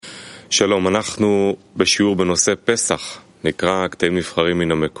שלום, אנחנו בשיעור בנושא פסח. נקרא קטעים נבחרים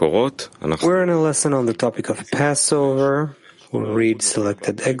מן המקורות. We're in a lesson on the topic of Passover. We'll read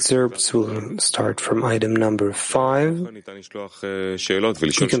selected excerpts. We'll start from item number 5.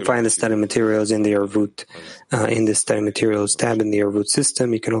 You can find the study materials in the Arvut, in the study materials tab in the Arvut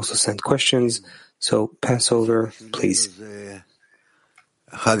system. You can also send questions. So, Passover, please.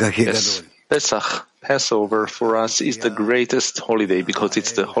 Yes. Passover for us is the greatest holiday because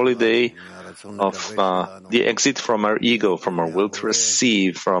it's the holiday of the exit from our ego, from our will to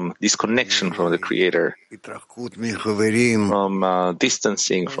receive, from disconnection from the Creator, from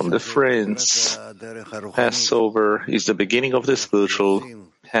distancing from the friends. Passover is the beginning of the spiritual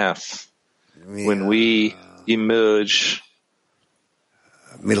path when we emerge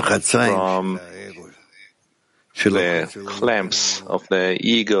from the clamps of the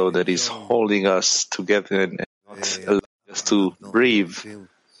ego that is holding us together and not allowing us to breathe. And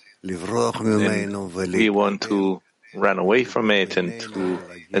we want to run away from it and to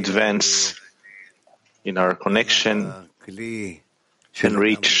advance in our connection and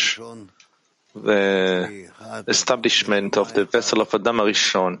reach the establishment of the vessel of Adam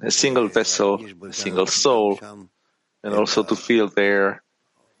HaRishon, a single vessel, a single soul, and also to feel there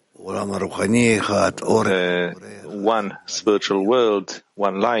one spiritual world,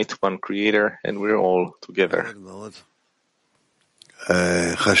 one light, one creator, and we're all together.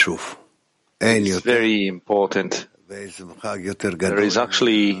 It's very important. There is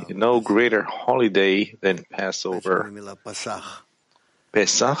actually no greater holiday than Passover.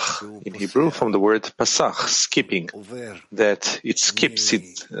 Pesach, in Hebrew, from the word pasach, skipping, that it skips,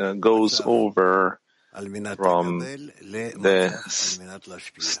 it goes over from the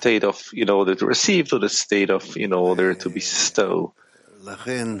state of in order to receive to the state of in order to bestow.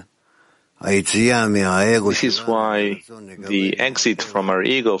 This is why the exit from our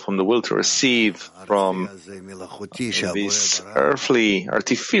ego, from the will to receive, from this earthly,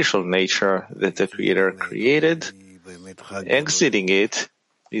 artificial nature that the Creator created, exiting it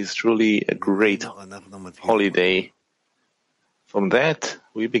is truly a great holiday. From that,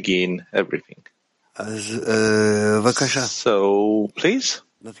 we begin everything. So, please,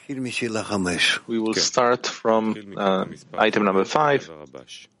 we will start from item number 5.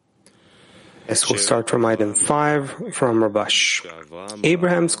 Yes, we'll start from item 5 from Rabash.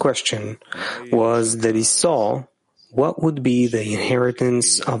 Abraham's question was that he saw what would be the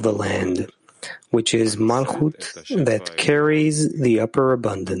inheritance of the land, which is Malchut, that carries the upper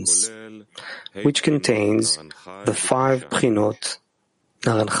abundance, which contains the 5 Pchinot,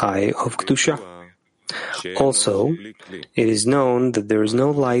 Naran Chai, of Kedusha. Also, it is known that there is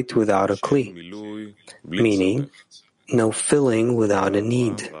no light without a kli, meaning no filling without a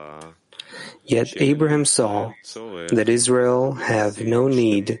need. Yet Abraham saw that Israel have no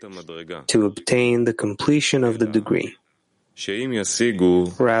need to obtain the completion of the degree.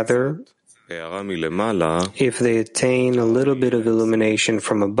 Rather, if they attain a little bit of illumination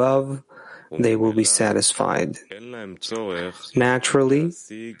from above, they will be satisfied. Naturally,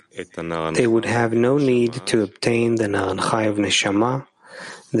 they would have no need to obtain the Naran Chai of Neshama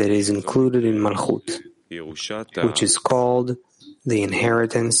that is included in Malchut, which is called the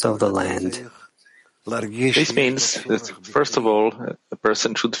inheritance of the land. This means that, first of all, a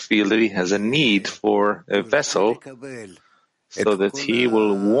person should feel that he has a need for a vessel so that he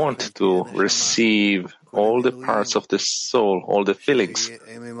will want to receive all the parts of the soul, all the feelings,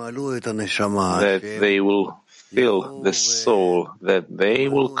 that they will fill the soul, that they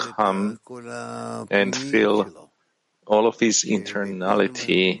will come and fill all of his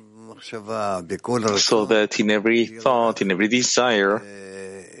internality, so that in every thought, in every desire,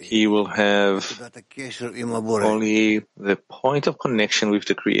 he will have only the point of connection with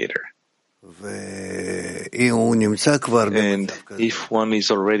the Creator. And if one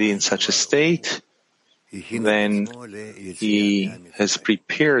is already in such a state, then he has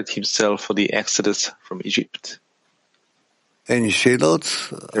prepared himself for the exodus from Egypt.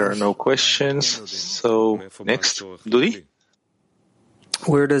 There are no questions. So, next, Dudi.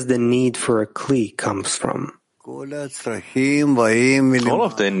 Where does the need for a kli come from? All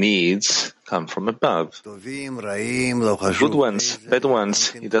of the needs come from above. Good ones, bad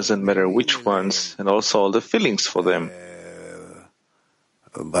ones, it doesn't matter which ones, and also all the feelings for them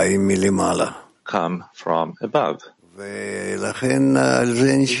come from above. This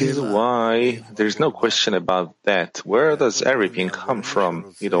is why there is no question about that. Where does everything come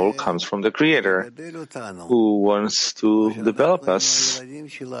from? It all comes from the Creator, who wants to develop us.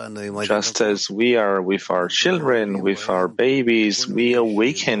 Just as we are with our children, with our babies, we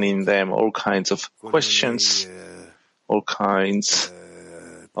awaken in them all kinds of questions, all kinds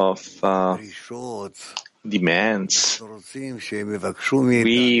of demands.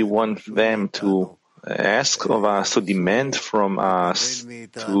 We want them to ask of us, to demand from us,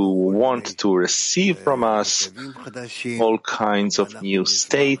 to want to receive from us all kinds of new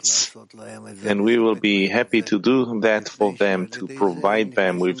states, and we will be happy to do that for them, to provide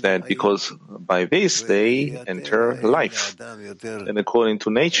them with that, because by this they enter life. And according to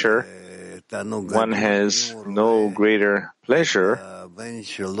nature, one has no greater pleasure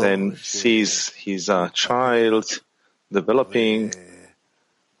than sees his child developing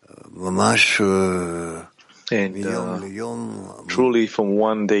and truly from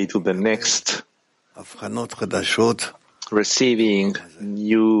one day to the next receiving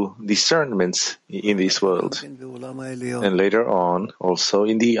new discernments in this world, and later on also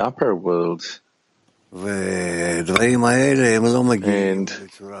in the upper world. And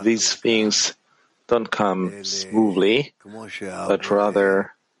these things don't come smoothly, but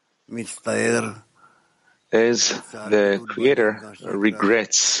rather as the Creator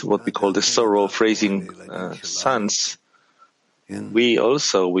regrets what we call the sorrow of raising sons, we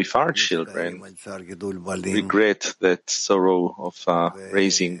also, with our children, regret that sorrow of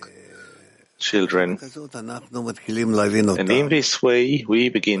raising children. And in this way, we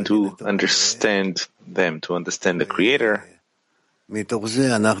begin to understand them, to understand the Creator.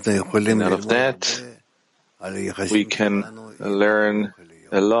 And out of that, we can learn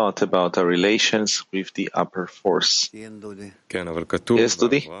a lot about our relations with the upper force. Yes,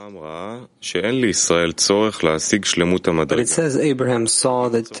 Dudi? But it says Abraham saw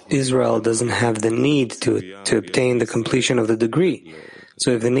that Israel doesn't have the need to obtain the completion of the degree.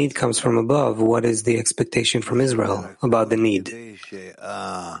 So if the need comes from above, what is the expectation from Israel about the need?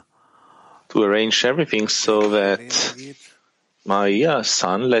 To arrange everything so that my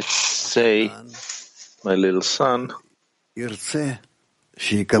son, let's say my little son,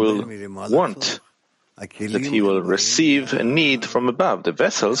 will want that he will receive a need from above. The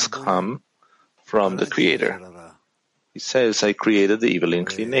vessels come from the Creator. He says, I created the evil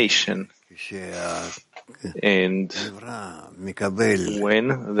inclination. And when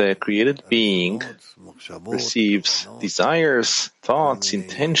the created being receives desires, thoughts,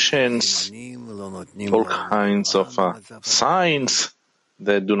 intentions, all kinds of signs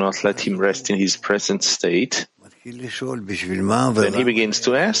that do not let him rest in his present state, then he begins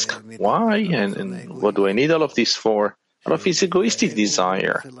to ask, why and what do I need all of this for? Out of his egoistic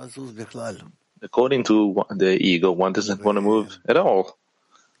desire. According to the ego, one doesn't want to move at all.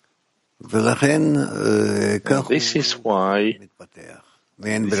 And this is why,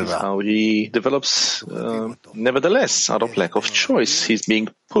 this is how he develops, nevertheless, out of lack of choice. He's being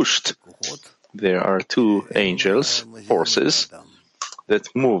pushed. There are two angels, forces, that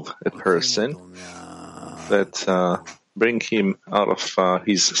move a person, that bring him out of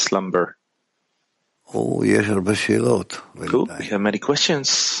his slumber. Cool. We have many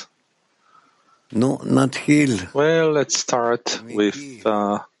questions. Well, let's start with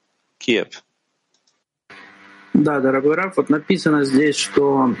Kiev. Да, дорогой Раф, вот написано здесь,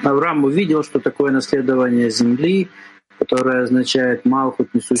 что Авраам увидел, что такое наследование земли, которое означает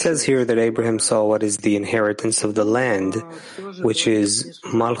Малхут несущий. It says here that Abraham saw what is the inheritance of the land, which is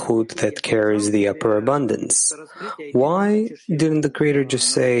Malchut that carries the upper abundance. Why didn't the Creator just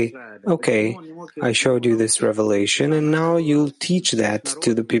say, okay, I showed you this revelation and now you'll teach that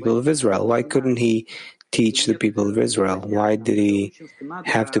to the people of Israel? Why couldn't he teach the people of Israel? Why did he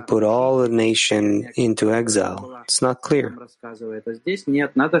have to put all the nation into exile? It's not clear. Because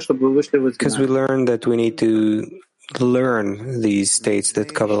we learned that we need to learn these states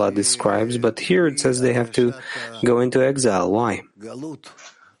that Kabbalah describes, but here it says they have to go into exile. Why?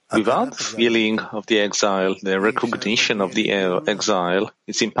 Without the feeling of the exile, the recognition of the exile,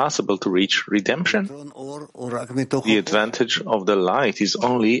 it's impossible to reach redemption. The advantage of the light is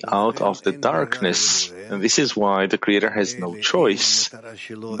only out of the darkness, and this is why the Creator has no choice.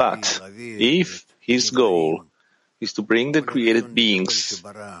 But if his goal is to bring the created beings,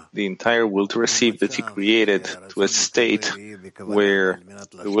 the entire will to receive that he created, to a state where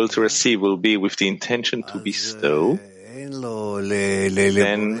the will to receive will be with the intention to bestow, then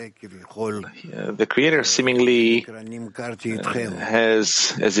the Creator seemingly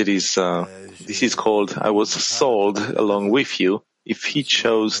has, as it is, this is called, I was sold along with you. If he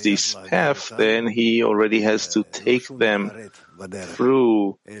chose this path, then he already has to take them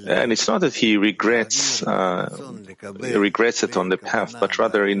through, and it's not that he regrets it on the path, but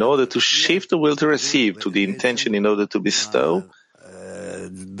rather in order to shift the will to receive to the intention in order to bestow,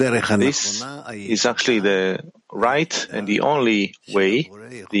 this is actually the right and the only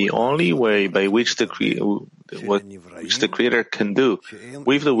way by which the which the Creator can do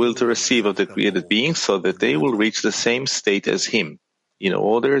with the will to receive of the created beings so that they will reach the same state as Him in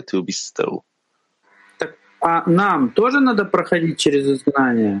order to bestow. А нам тоже надо проходить через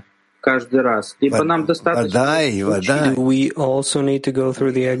изгнание каждый раз? Либо нам достаточно... Do we also need to go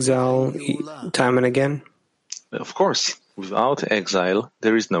through the exile time and again? Of course, without exile,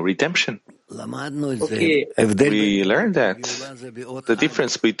 there is no redemption. Okay. We learned that the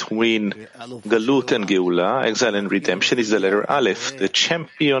difference between Galut and Geula, exile and redemption, is the letter Aleph, the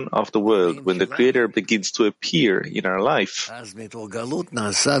champion of the world. When the Creator begins to appear in our life, then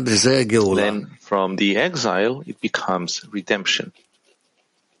from the exile it becomes redemption.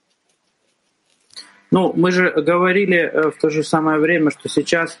 Ну, мы же говорили в то же самое время, что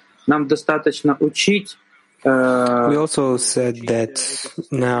сейчас нам достаточно учить. We also said that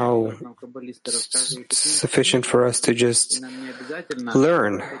now it's sufficient for us to just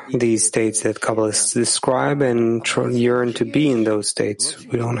learn these states that Kabbalists describe and yearn to be in those states.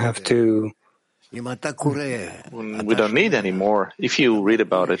 We don't have to... We don't need any more. If you read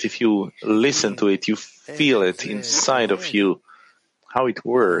about it, if you listen to it, you feel it inside of you, how it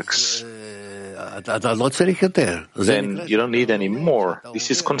works, then you don't need any more.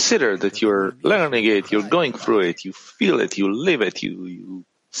 This is considered that you're learning it, you're going through it, you feel it, you live it, you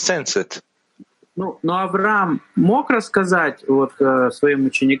sense it. Ну, но Авраам мог рассказать вот своим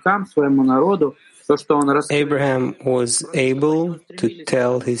ученикам, своему народу, то, что он рассказал. Abraham was able to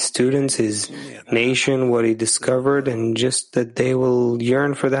tell his students, his nation, what he discovered, and just that they will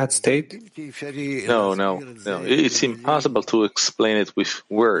yearn for that state? No. It's impossible to explain it with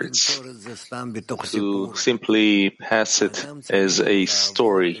words, to simply pass it as a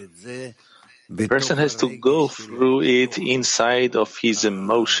story. The person has to go through it inside of his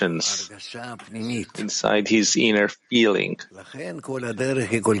emotions, inside his inner feeling.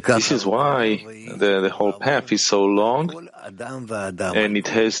 This is why the whole path is so long, and it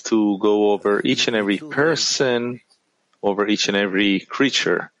has to go over each and every person, over each and every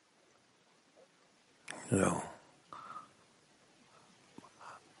creature.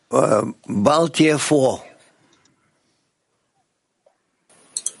 Baltia 4.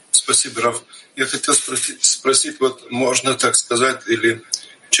 Спасибо, Рав. Я хотел спросить, вот можно так сказать, или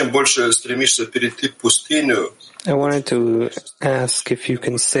чем больше стремишься перейти пустыню? I wanted to ask if you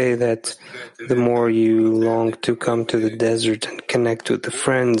can say that the more you long to come to the desert and connect with the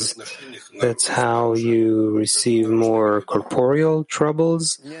friends, that's how you receive more corporeal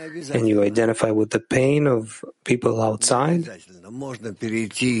troubles and you identify with the pain of people outside? Not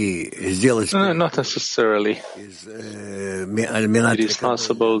necessarily. It is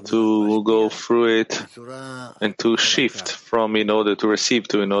possible to go through it and to shift from in order to receive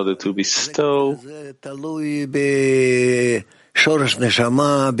to in order to bestow. It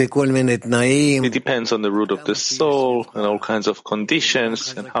depends on the root of the soul and all kinds of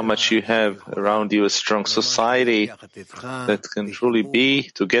conditions and how much you have around you a strong society that can truly be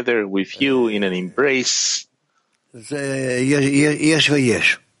together with you in an embrace. There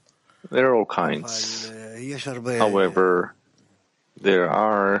are all kinds. However, there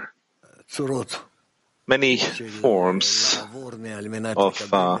are many forms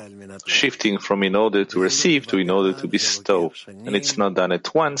of shifting from in order to receive to in order to bestow. And it's not done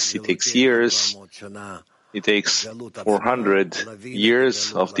at once. It takes years. It takes 400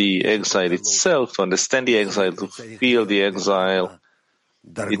 years of the exile itself to understand the exile, to feel the exile.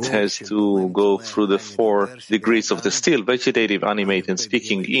 It has to go through the 4 degrees of the still, vegetative, animate, and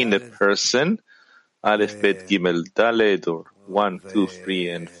speaking in the person, Aleph, Bet, Gimel, Daled, or 1, 2, 3,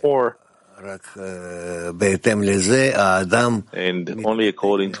 and 4. And only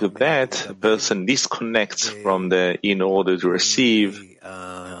according to that, a person disconnects from the in order to receive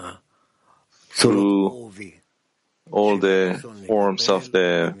through all the forms of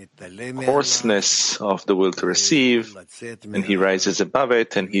the coarseness of the will to receive, and he rises above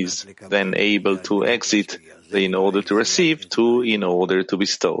it, and he's then able to exit the in order to receive to in order to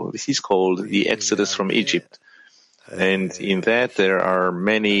bestow. This is called the Exodus from Egypt. And in that, there are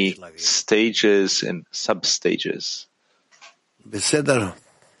many stages and sub-stages.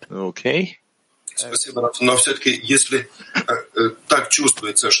 Okay? Но все-таки, если так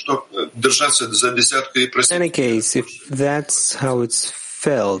чувствуется, что держаться за десятку и просить... In any case, if that's how it's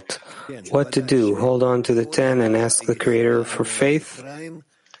felt, what to do? Hold on to the 10 and ask the Creator for faith?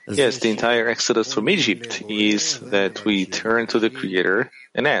 Yes, the entire Exodus from Egypt is that we turn to the Creator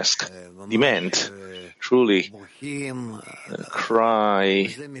and ask, demand, truly cry,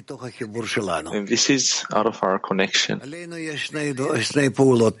 and this is out of our connection. Upon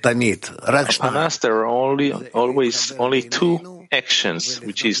us, there are always only 2 actions,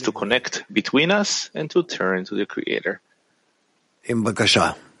 which is to connect between us and to turn to the Creator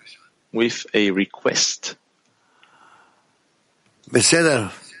with a request.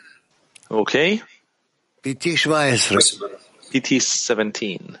 Okay? PT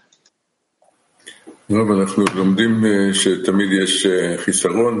 17.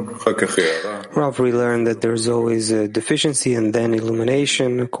 Rav, we learned that there's always a deficiency and then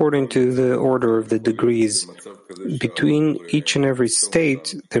illumination according to the order of the degrees. Between each and every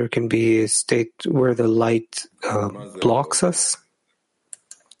state, there can be a state where the light blocks us.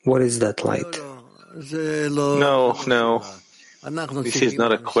 What is that light? No. This is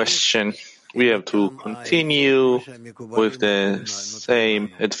not a question. We have to continue with the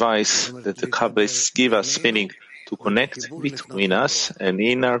same advice that the Kabbalists give us, meaning to connect between us and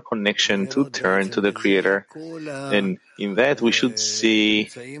in our connection to turn to the Creator. And in that we should see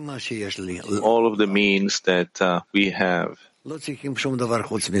all of the means that we have. We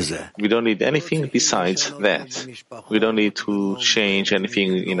don't need anything besides that. We don't need to change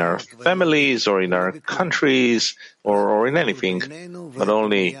anything in our families or in our countries or in anything, but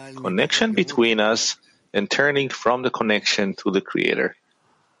only connection between us and turning from the connection to the Creator.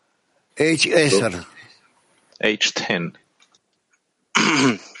 H10.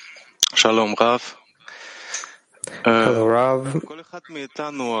 Shalom, Rav. Hello, Rav.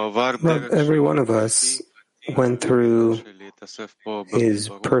 Every one of us went through his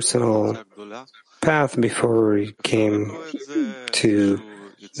personal path before he came to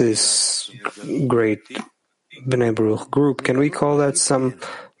this great B'nai Baruch group. Can we call that some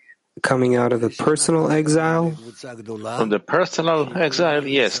coming out of a personal exile? From the personal exile,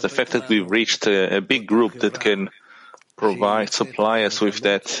 yes. The fact that we've reached a big group that can supply us with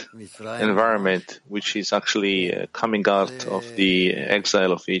that environment, which is actually coming out of the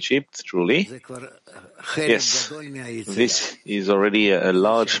exile of Egypt, truly. Yes, this is already a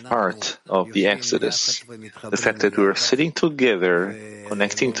large part of the Exodus. The fact that we are sitting together,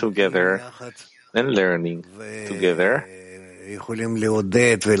 connecting together, and learning together,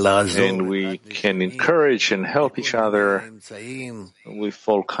 and we can encourage and help each other with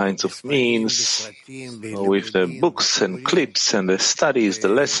all kinds of means, with the books and clips and the studies, the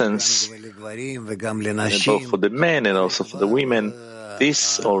lessons, both for the men and also for the women.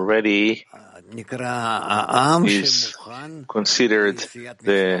 This already is considered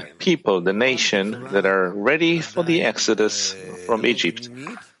the people, the nation that are ready for the exodus from Egypt.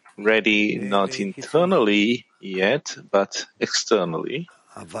 Ready not internally yet, but externally.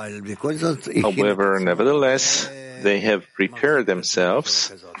 However, nevertheless, they have prepared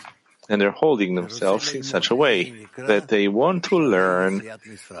themselves and they're holding themselves in such a way that they want to learn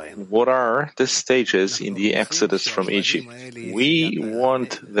what are the stages in the exodus from Egypt. We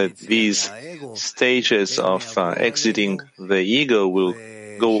want that these stages of exiting the ego will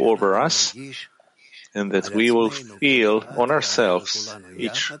go over us, and that we will feel on ourselves,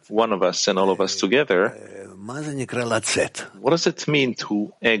 each one of us and all of us together, what does it mean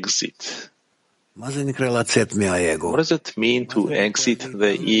to exit? What does it mean to exit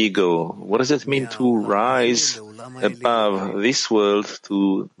the ego? What does it mean to rise above this world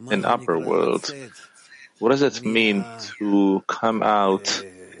to an upper world? What does it mean to come out of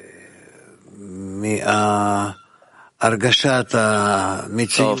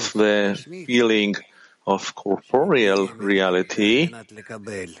the feeling of corporeal reality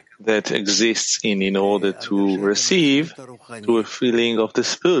that exists in order to receive, to a feeling of the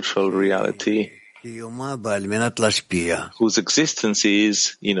spiritual reality whose existence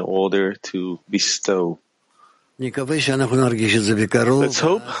is in order to bestow. Let's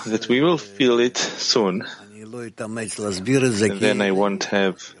hope that we will feel it soon. And then I won't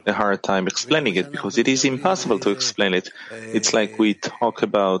have a hard time explaining it, because it is impossible to explain it. It's like we talk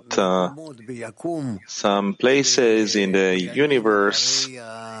about some places in the universe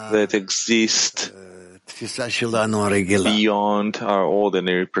that exist beyond our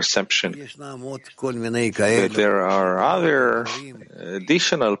ordinary perception. But there are other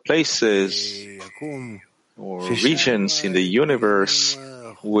additional places or regions in the universe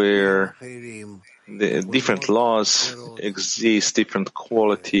where the different laws exist, different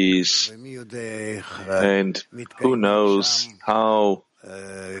qualities, and who knows how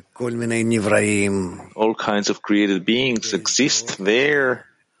all kinds of created beings exist there,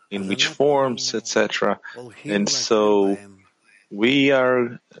 in which forms, etc. And so we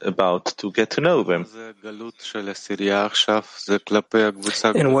are about to get to know them. And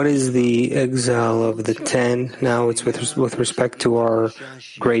what is the exile of the 10 now? It's with respect to our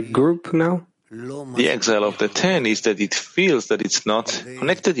great group now? The exile of the 10 is that it feels that it's not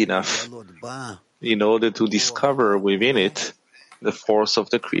connected enough in order to discover within it the force of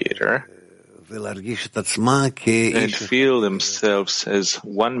the Creator and feel themselves as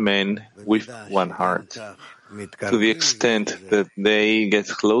one man with one heart. To the extent that they get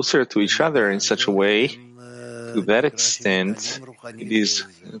closer to each other in such a way, to that extent, it is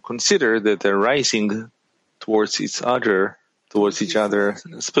considered that they're rising towards each other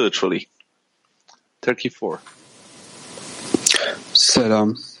spiritually. Turkey 4.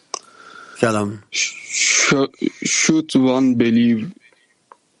 Salam. Should one believe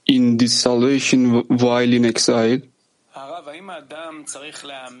in this salvation while in exile?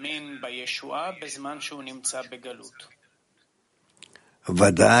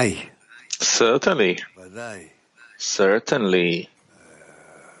 Certainly.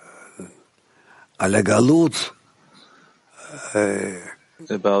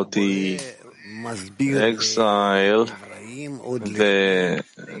 About the exile, the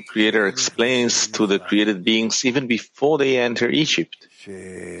Creator explains to the created beings even before they enter Egypt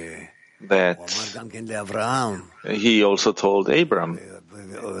that He also told Abraham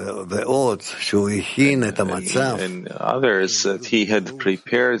and others that He had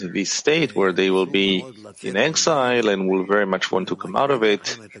prepared this state where they will be in exile and will very much want to come out of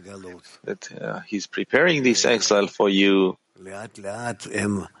it, that He's preparing this exile for you,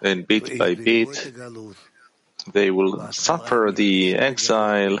 and bit by bit they will suffer the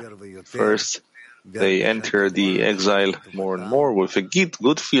exile. First, they enter the exile more and more with a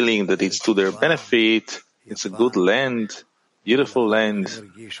good feeling that it's to their benefit, it's a good land, beautiful land,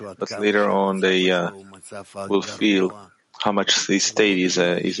 but later on they will feel how much this state is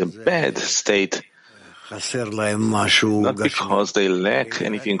a bad state, not because they lack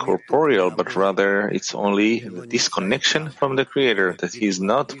anything corporeal, but rather it's only the disconnection from the Creator, that He is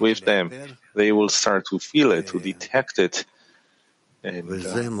not with them. They will start to feel it, to detect it. And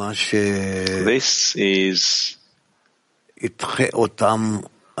this is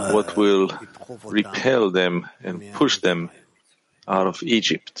what will repel them and push them out of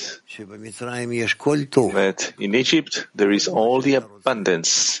Egypt. That in Egypt there is all the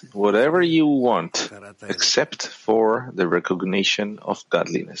abundance, whatever you want, except for the recognition of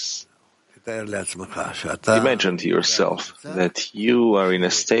godliness. Imagine to yourself that you are in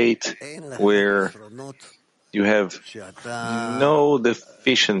a state where you have no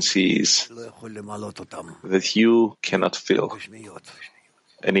deficiencies that you cannot fill,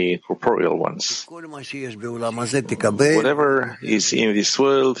 any corporeal ones. Whatever is in this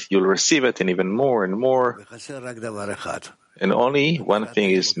world, you'll receive it, and even more and more. And only one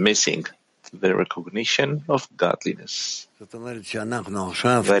thing is missing, the recognition of godliness.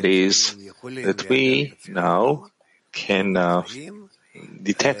 That is, that we now can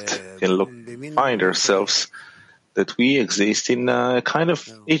detect and find ourselves that we exist in a kind of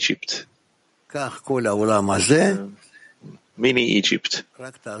Egypt, mini Egypt.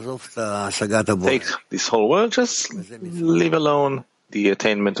 Take this whole world, just leave alone the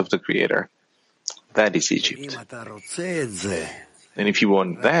attainment of the Creator. That is Egypt. And if you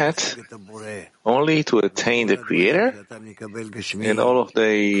want that, only to attain the Creator, and all of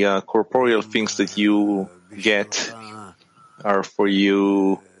the corporeal things that you get are for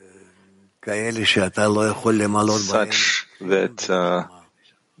you such that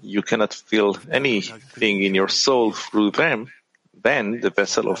you cannot feel anything in your soul through them, then the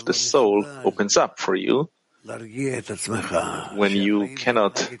vessel of the soul opens up for you. When you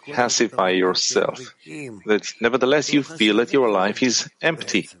cannot pacify yourself, that nevertheless you feel that your life is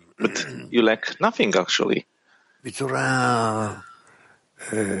empty, but you lack nothing actually.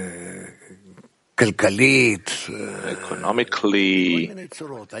 Economically,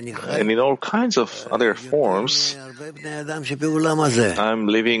 and in all kinds of other forms, I'm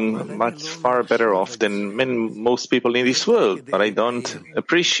living much far better off than most people in this world, but I don't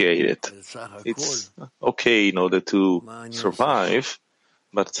appreciate it. It's okay in order to survive,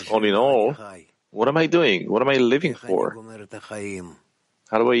 but all in all, what am I doing? What am I living for?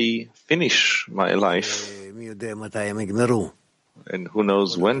 How do I finish my life? And who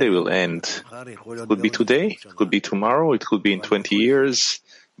knows when they will end? It could be today, it could be tomorrow, it could be in 20 years,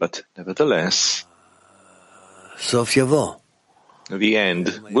 but nevertheless, the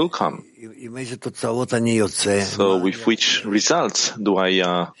end will come. So with which results do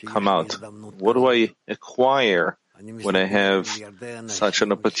I come out? What do I acquire when I have such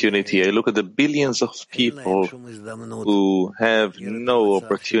an opportunity? I look at the billions of people who have no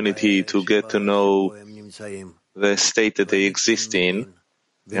opportunity to get to know the state that they exist in,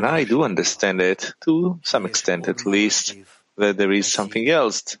 and I do understand it, to some extent at least, that there is something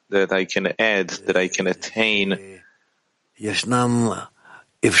else that I can add, that I can attain, that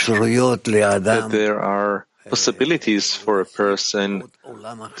there are possibilities for a person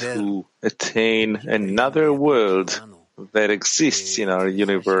to attain another world that exists in our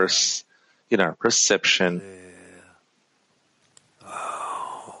universe, in our perception.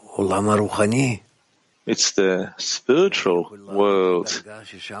 It's the spiritual world,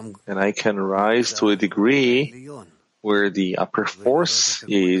 and I can rise to a degree where the upper force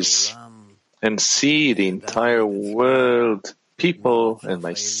is and see the entire world, people, and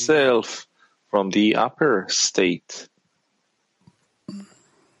myself from the upper state.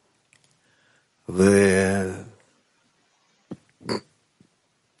 And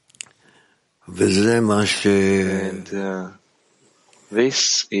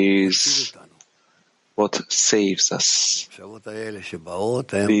this is what saves us.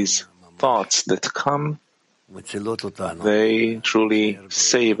 These thoughts that come, they truly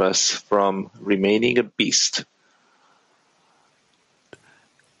save us from remaining a beast.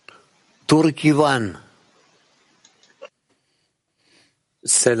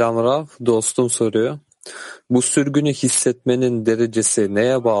 Selam Rav, dostum soruyor. Bu sürgünü hissetmenin derecesi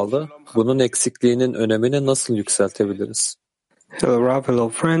neye bağlı? Bunun eksikliğinin önemini nasıl yükseltebiliriz? Hello, Rav. Hello,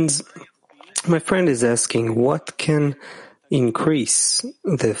 friends. My friend is asking, what can increase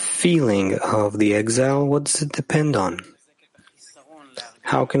the feeling of the exile? What does it depend on?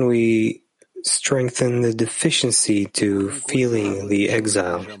 How can we strengthen the deficiency to feeling the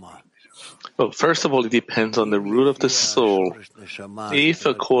exile? Well, first of all, it depends on the root of the soul. If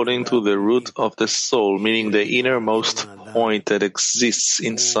according to the root of the soul, meaning the innermost point that exists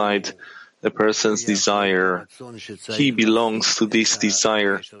inside the person's desire, he belongs to this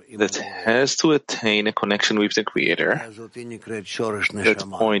desire that has to attain a connection with the Creator. That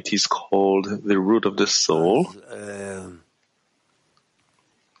point is called the root of the soul.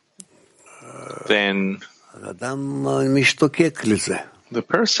 Then the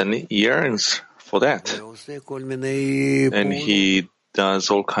person yearns for that, and he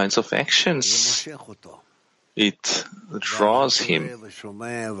does all kinds of actions. It draws him,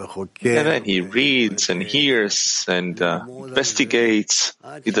 and then he reads and hears and investigates.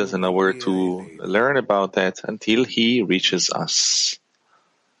 He doesn't know where to learn about that until he reaches us.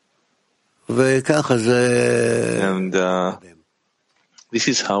 And this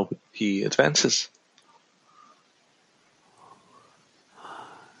is how he advances.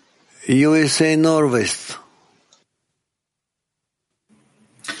 USA Norwest.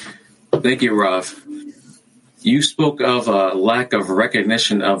 Thank you, Rav. You spoke of a lack of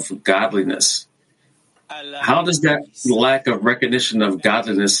recognition of godliness. How does that lack of recognition of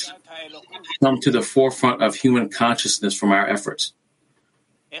godliness come to the forefront of human consciousness from our efforts?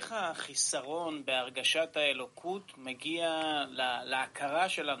 איך החיסרון בהרגשת האלוקות מגיע להכרה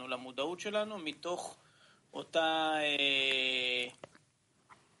שלנו, למודעות שלנו,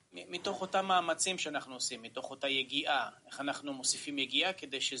 מתוך אותם מאמצים שאנחנו עושים, מתוך אותה יגיעה. איך אנחנו מוסיפים יגיעה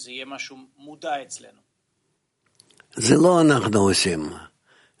כדי שזה יהיה משהו מודע אצלנו? זה לא אנחנו עושים.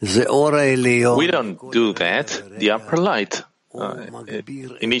 זה אור העליון. We don't do that. The upper light.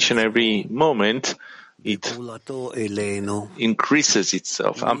 In each and every moment, it increases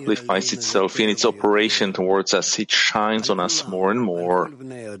itself, amplifies itself in its operation towards us. It shines on us more and more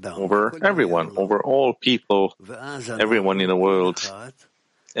over everyone, over all people, everyone in the world.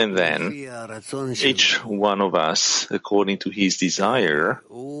 And then each one of us, according to his desire,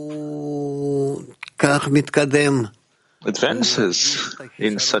 advances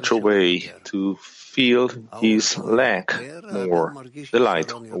in such a way to feel his lack more. The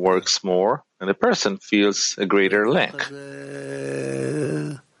light works more, and the person feels a greater lack.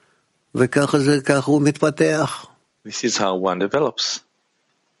 This is how one develops.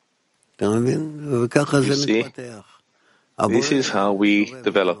 You see? This is how we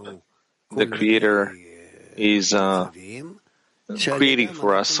develop. The Creator is creating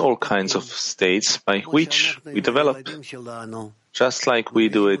for us all kinds of states by which we develop. Just like we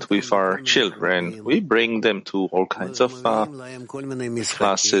do it with our children, we bring them to all kinds of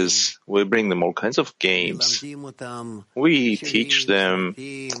classes, we bring them all kinds of games. We teach them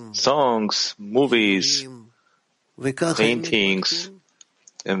songs, movies, paintings,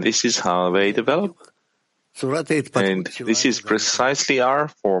 and this is how they develop. And this is precisely our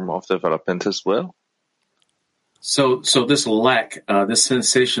form of development as well. So this lack, this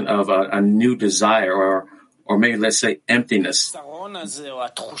sensation of a new desire, or maybe let's say emptiness,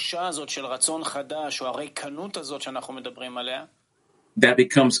 that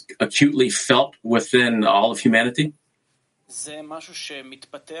becomes acutely felt within all of humanity?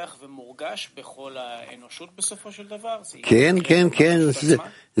 כן, כן, כן.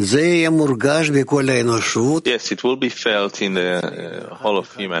 Yes, it will be felt in the whole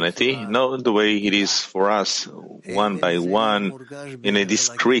of humanity, not the way it is for us, one by one, in a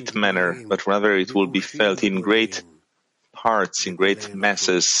discrete manner, but rather it will be felt in great parts, in great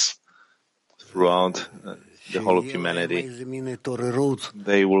masses throughout the whole of humanity.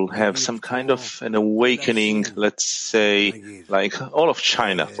 They will have some kind of an awakening, let's say, like all of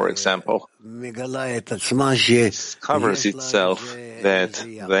China, for example, discovers itself that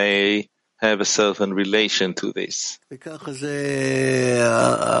they have a certain relation to this.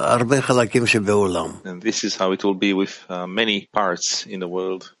 And this is how it will be with many parts in the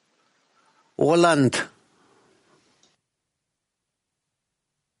world. Roland.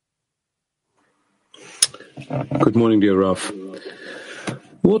 Good morning, dear Rav.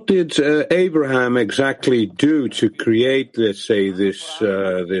 What did Abraham exactly do to create, let's say, this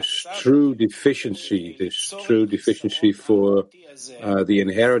true deficiency for the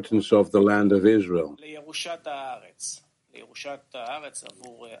inheritance of the land of Israel?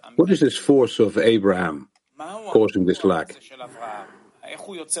 What is this force of Abraham causing this lack?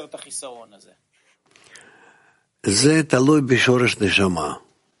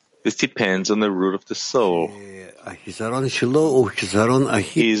 This depends on the root of the soul. This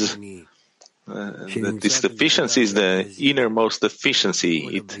deficiency is the innermost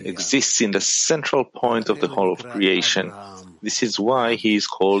deficiency. It exists in the central point of the whole of creation. This is why he is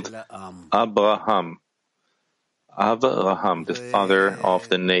called Abraham. Abraham, the father of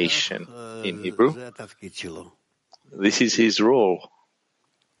the nation in Hebrew. This is his role.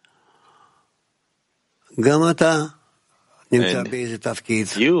 And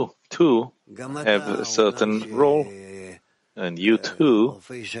you, too, have a certain role. And you, too,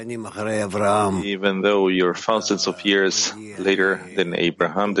 even though you're thousands of years later than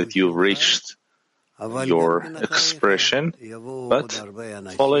Abraham, that you've reached your expression, but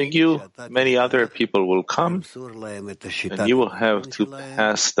following you, many other people will come, and you will have to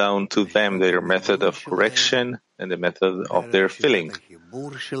pass down to them their method of correction and the method of their filling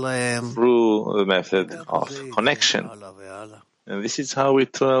through the method of connection. And this is how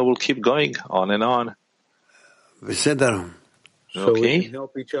it will keep going on and on. So we can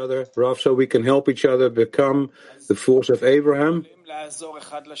help each other, Rav, so we can help each other become the force of Abraham.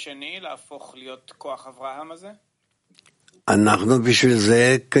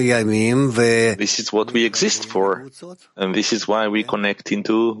 This is what we exist for, and this is why we connect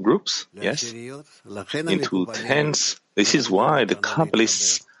into groups, yes, into tens. This is why the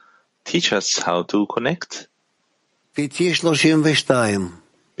Kabbalists teach us how to connect.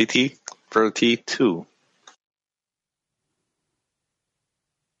 PT 32.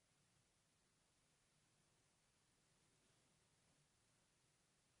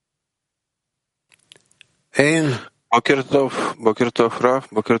 בוקר טוב רב,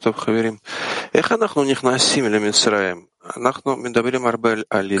 בוקר טוב חברים. איך אנחנו נכנסים למצרים? אנחנו מדברים הרבה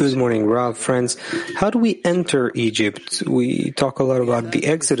על... Good morning, Rav, friends. How do we enter Egypt? We talk a lot about the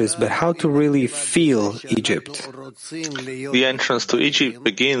Exodus, but how to really feel Egypt? The entrance to Egypt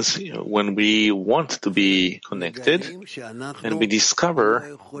begins when we want to be connected, and we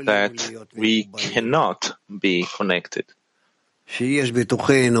discover that we cannot be connected.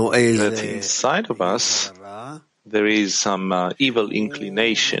 That inside of us there is some evil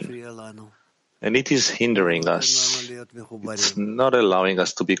inclination, and it is hindering us. It's not allowing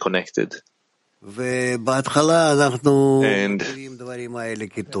us to be connected. And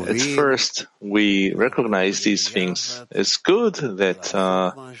at first, we recognize these things as good, that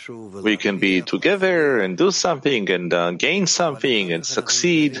we can be together and do something and gain something and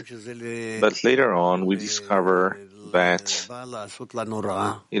succeed. But later on, we discover that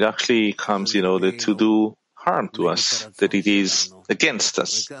it actually comes in order to do harm to us, that it is against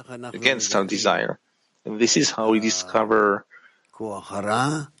us, against our desire. And this is how we discover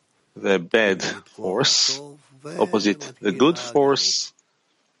the bad force, opposite the good force,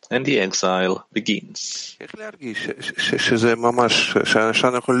 and the exile begins. איך להרגיש שזה ממש,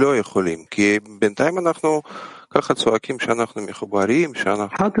 שאנחנו לא יכולים, כי בינתיים אנחנו ככה צועקים שאנחנו מחוברים,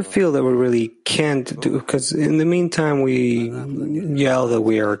 שאנחנו... How to feel that we really can't do, because in the meantime we yell that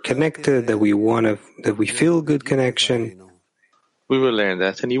we are connected, that we feel good connection. We will learn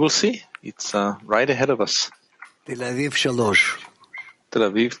that, and you will see. It's right ahead of us. Tel Aviv 3. Tel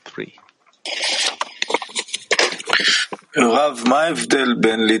Aviv 3. Rav,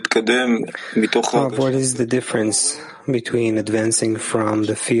 what is the difference between advancing from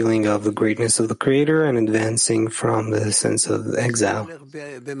the feeling of the greatness of the Creator and advancing from the sense of exile?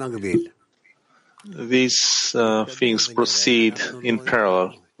 These things proceed in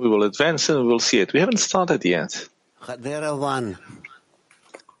parallel. We will advance and we will see it. We haven't started yet.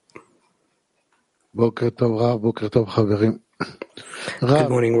 Good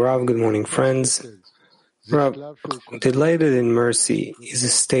morning, Rav. Good morning, friends. Rav, delighted in mercy is a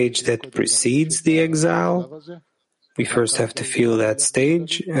stage that precedes the exile. We first have to feel that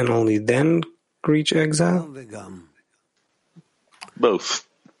stage and only then reach exile? Both.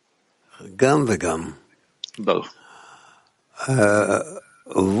 Both.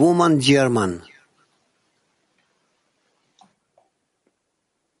 Woman German.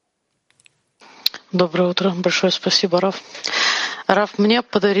 Доброе утро. Большое спасибо, Раф. Раф, мне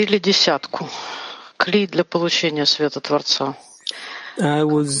подарили десятку. Клей для получения света Творца. I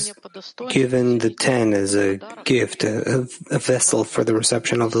was given the 10 as a gift, a vessel for the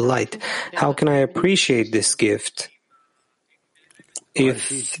reception of the light. How can I appreciate this gift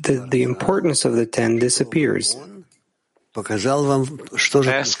if the importance of the 10 disappears?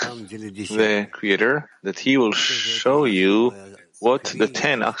 Ask the Creator that He will show you what the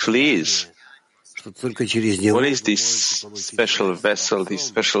 10 actually is. What is this special vessel, this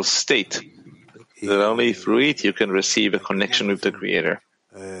special state? That only through it you can receive a connection with the Creator.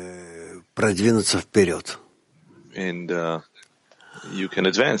 And you can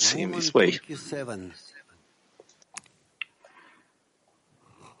advance in this way.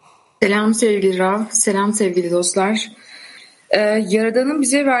 Selam sevgili Rav, selam sevgili dostlar. Yaradan'ın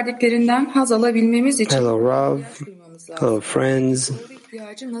bize verdiklerinden haz alabilmemiz için Hello Rav, hello friends.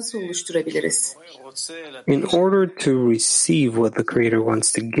 Nasıl oluşturabiliriz? In order to receive what the Creator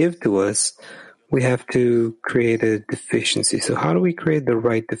wants to give to us, we have to create a deficiency. So how do we create the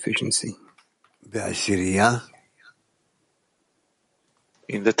right deficiency?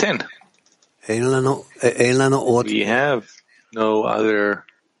 In the 10. We have no other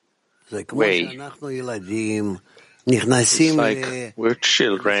way. It's like we're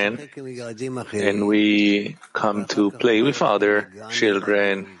children and we come to play with other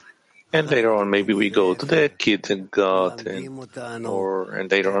children, and later on maybe we go to the kindergarten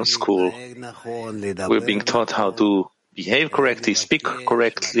and later on school. We're being taught how to behave correctly, speak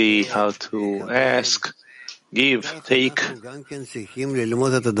correctly, how to ask, give, take. This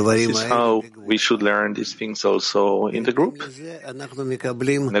is how we should learn these things also in the group. And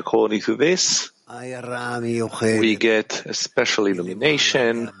according to this, we get a special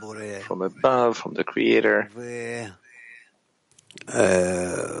illumination from above, from the Creator.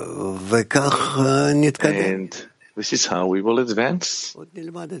 And this is how we will advance. We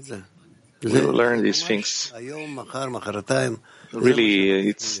will learn these things. Really,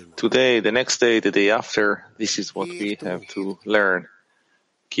 it's today, the next day, the day after. This is what we have to learn.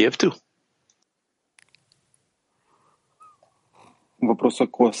 Kiev 2. Вопрос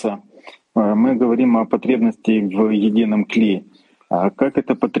Коса. Мы говорим о потребности в едином клее. Как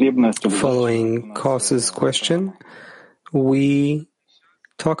эта потребность... Following Kosa's question, we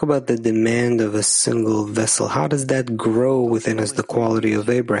talk about the demand of a single vessel. How does that grow within us, the quality of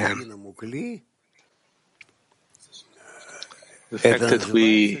Abraham? The fact that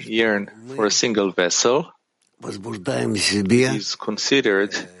we yearn for a single vessel is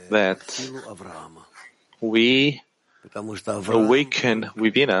considered that we awaken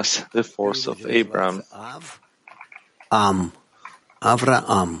within us the force of Abraham.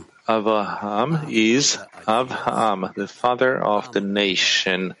 Avraham is Avraham, the father of the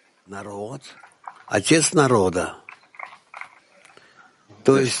nation. The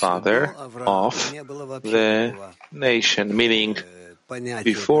father of the nation, meaning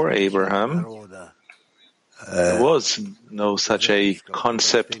before Abraham, there was no such a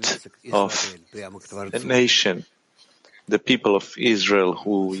concept of a nation. The people of Israel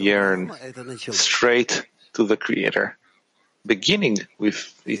who yearn straight to the Creator.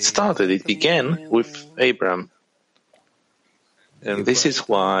 It began with Abraham. And this is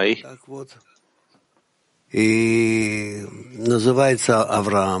why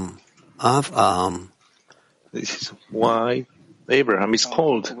Abraham is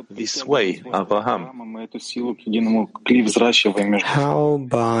called this way, Avraham. How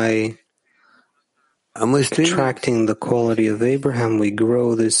by attracting the quality of Abraham we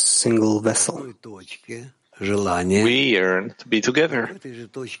grow this single vessel? We yearn to be together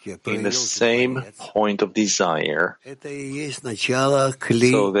in the same point of desire, so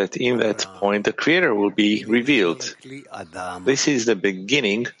that in that point the Creator will be revealed. This is the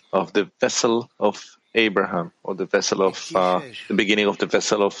beginning of the vessel of Abraham, or the vessel of the beginning of the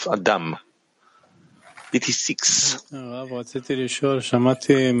vessel of Adam. It is 6. Rav,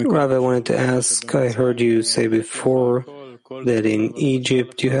 I wanted to ask, I heard you say before that in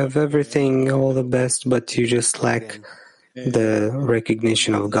Egypt you have everything, all the best, but you just lack the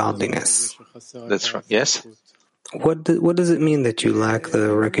recognition of godliness. That's right, yes. What does it mean that you lack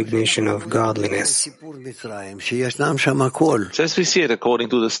the recognition of godliness? As we see it according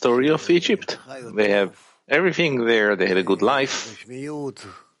to the story of Egypt, they have everything there. They had a good life. And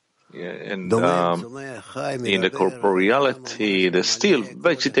in the corporeality, the still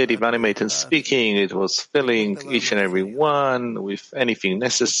vegetative, animated speaking, it was filling each and every one with anything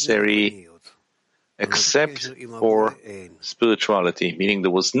necessary except for spirituality, meaning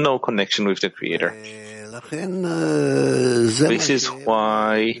there was no connection with the Creator. This is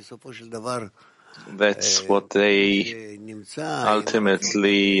why that's what they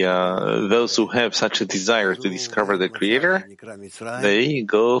ultimately, those who have such a desire to discover the Creator, they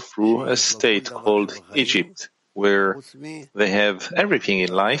go through a state called Egypt, where they have everything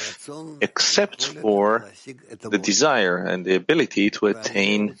in life except for the desire and the ability to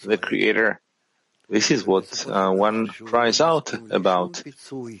attain the Creator. This is what one cries out about.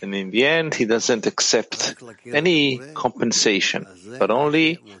 And in the end, he doesn't accept any compensation, but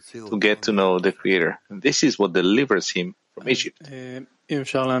only to get to know the Creator. And this is what delivers him from Egypt. So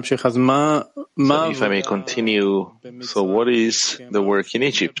if I may continue, so what is the work in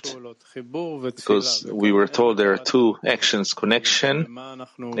Egypt? Because we were told there are two actions, connection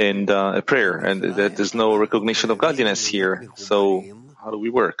and a prayer, and that there's no recognition of godliness here. So how do we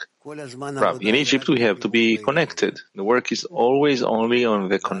work? In Egypt, we have to be connected. The work is always only on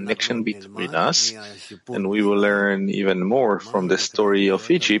the connection between us, and we will learn even more from the story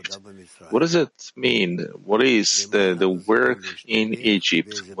of Egypt. What does it mean? What is the work in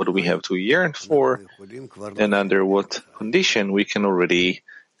Egypt? What do we have to yearn for? And under what condition we can already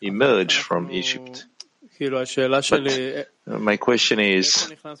emerge from Egypt? But my question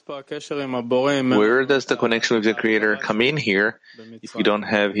is, where does the connection with the Creator come in here if we don't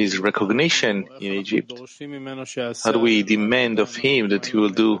have His recognition in Egypt? How do we demand of Him that He will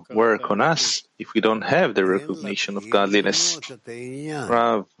do work on us if we don't have the recognition of godliness?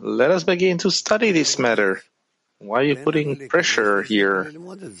 Rav, let us begin to study this matter. Why are you putting pressure here?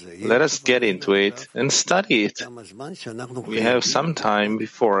 Let us get into it and study it. We have some time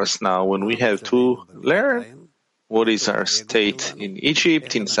before us now when we have to learn what is our state in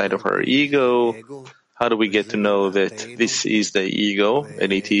Egypt, inside of our ego. How do we get to know that this is the ego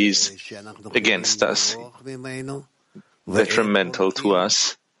and it is against us, detrimental to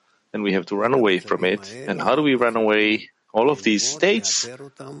us, and we have to run away from it? And how do we run away? All of these states,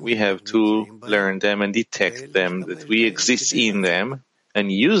 we have to learn them and detect them, that we exist in them,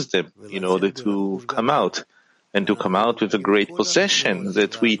 and use them in order to come out, and to come out with a great possession,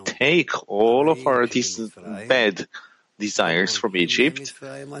 that we take all of our bad desires from Egypt,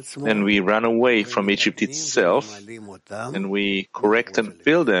 and we run away from Egypt itself, and we correct and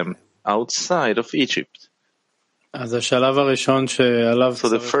fill them outside of Egypt. So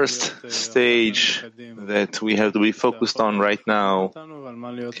the first stage that we have to be focused on right now,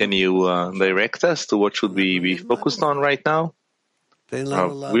 can you direct us to what should we be focused on right now?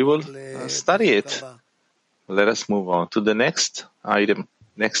 We will study it. Let us move on to the next item,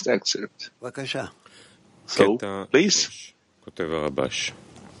 next excerpt. So, please.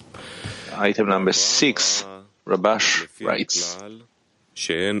 Item number 6, Rabash writes,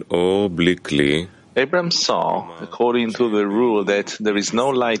 Abraham saw, according to the rule, that there is no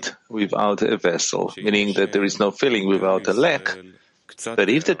light without a vessel, meaning that there is no filling without a lack. But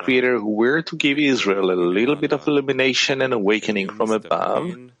if the Creator were to give Israel a little bit of illumination and awakening from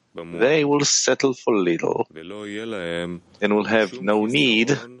above, they will settle for little and will have no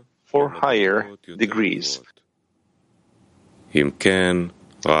need for higher degrees.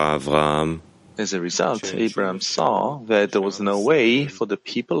 As a result, Abraham saw that there was no way for the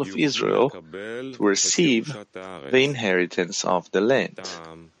people of Israel to receive the inheritance of the land,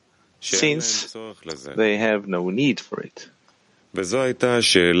 since they have no need for it. This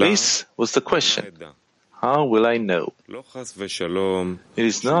was the question. How will I know? It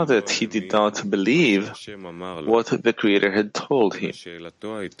is not that he did not believe what the Creator had told him.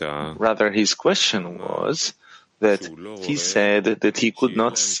 Rather, his question was that he said that he could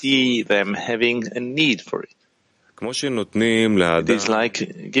not see them having a need for it. It is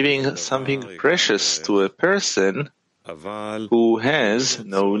like giving something precious to a person who has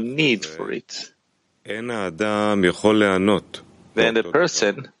no need for it. Then the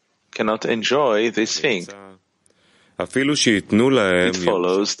person cannot enjoy this thing. It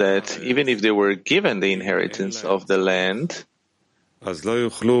follows that even if they were given the inheritance of the land,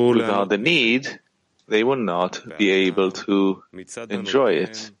 without the need, they will not be able to enjoy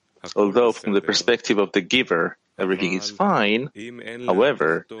it. Although from the perspective of the giver, everything is fine.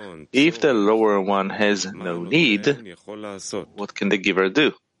 However, if the lower one has no need, what can the giver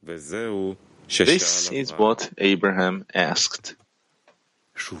do? This is what Abraham asked.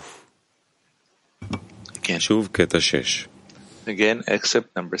 Again,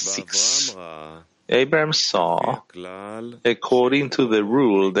 excerpt number 6. Abraham saw, according to the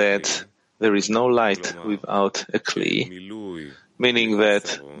rule that there is no light without a kli, meaning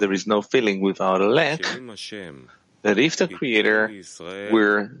that there is no filling without a lack, that if the Creator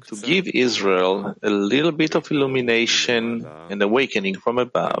were to give Israel a little bit of illumination and awakening from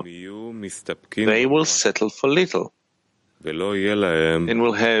above, they will settle for little and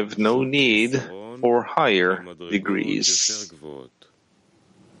will have no need for higher degrees.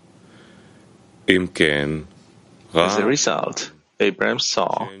 As a result, Abraham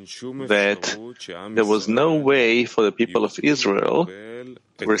saw that there was no way for the people of Israel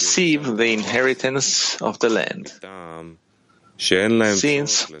to receive the inheritance of the land,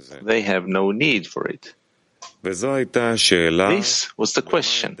 since they have no need for it. This was the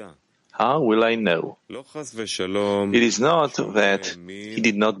question. How will I know? It is not that he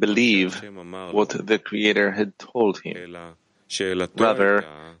did not believe what the Creator had told him. Rather,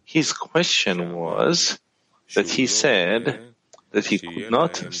 his question was that he said that he could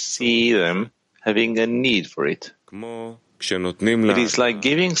not see them having a need for it. It is like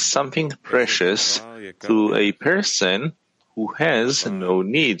giving something precious to a person who has no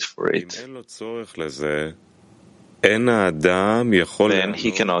need for it. Then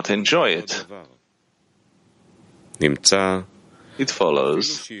he cannot enjoy it. It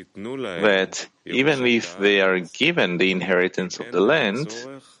follows that even if they are given the inheritance of the land,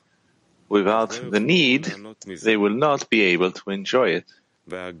 without the need, they will not be able to enjoy it.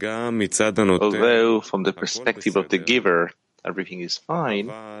 Although, from the perspective of the giver, everything is fine,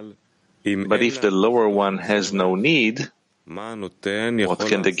 but if the lower one has no need, what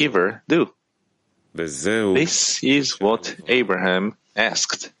can the giver do? This is what Abraham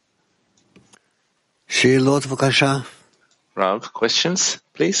asked. Rav, questions,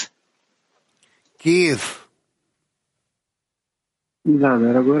 please? Киев. Да,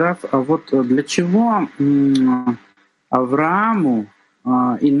 дорогой Рав, а вот для чего Аврааму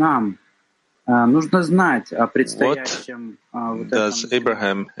и нам нужно знать о предстоящем What does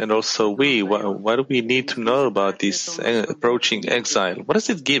Abraham and also we, why do we need to know about this approaching exile? What does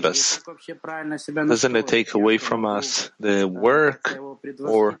it give us? Doesn't it take away from us the work?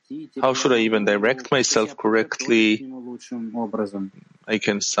 Or how should I even direct myself correctly? I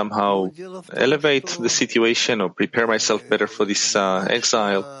can somehow elevate the situation or prepare myself better for this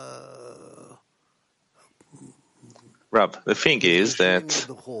exile. Rab, the thing is that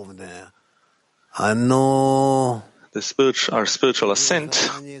our spiritual ascent,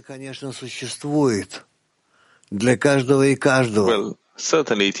 well,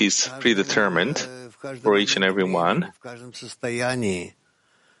 certainly it is predetermined for each and every one,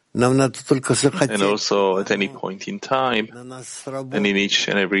 and also at any point in time, and in each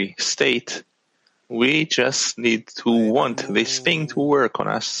and every state, we just need to want this thing to work on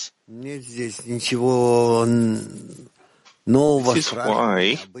us. This is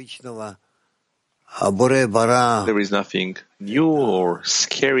why there is nothing new or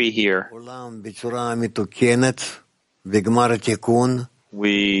scary here. The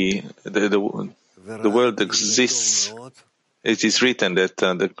world exists. It is written that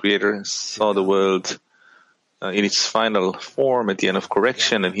the Creator saw the world in its final form at the end of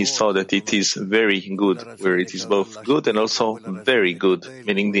correction, and he saw that it is very good, where it is both good and also very good,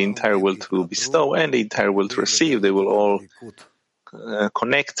 meaning the entire world to bestow and the entire world to receive. They will all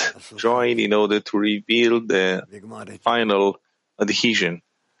connect, join in order to reveal the final adhesion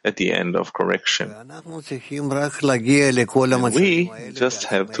at the end of correction. And we just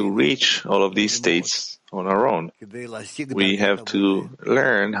have to reach all of these states on our own. We have to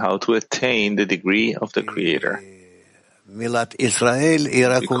learn how to attain the degree of the Creator. Because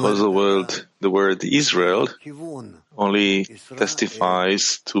the word Israel only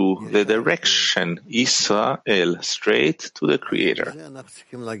testifies to the direction, Israel, straight to the Creator.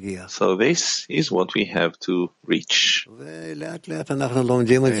 So this is what we have to reach. And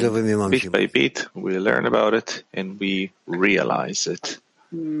bit by bit, we learn about it and we realize it.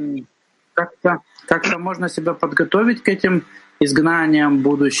 Как-то можно себя подготовить к этим изгнаниям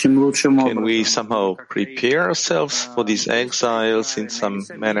будущим лучшим образом? Can we somehow prepare ourselves for these exiles in some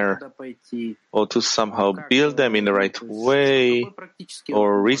manner, or to somehow build them in the right way,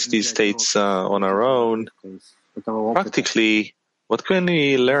 or reach these states on our own? Practically, what can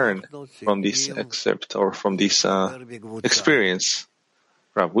we learn from this excerpt or from this experience?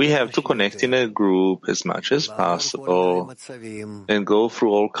 We have to connect in a group as much as possible and go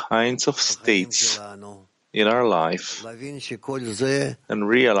through all kinds of states in our life and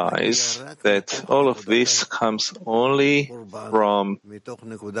realize that all of this comes only from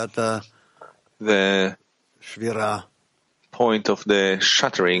the point of the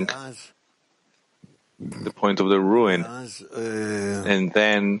shattering, the point of the ruin, and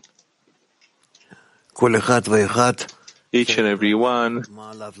then each and every one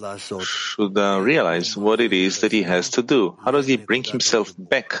should realize what it is that he has to do. How does he bring himself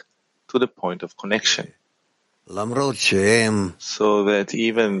back to the point of connection? So that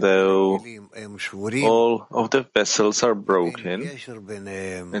even though all of the vessels are broken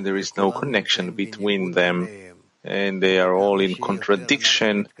and there is no connection between them, and they are all in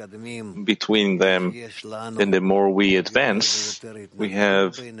contradiction between them, then the more we advance, we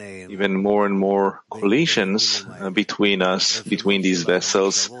have even more and more collisions between us, between these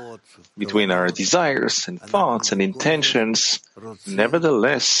vessels, between our desires and thoughts and intentions.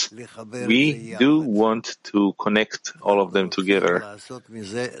 Nevertheless, we do want to connect all of them together.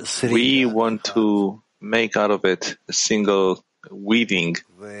 We want to make out of it a single weaving.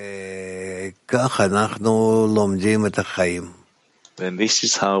 And this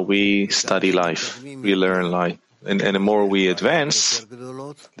is how we study life. We learn life. And the more we advance,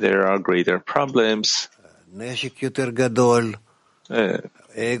 there are greater problems,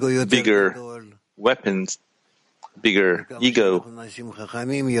 bigger weapons, bigger ego.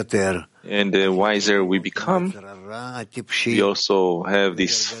 And the wiser we become, we also have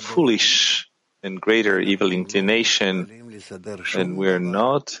this foolish and greater evil inclination, and we're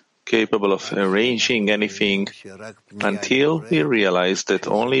not capable of arranging anything until we realize that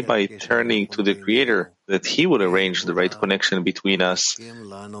only by turning to the Creator that He would arrange the right connection between us.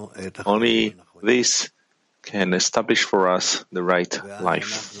 Only this can establish for us the right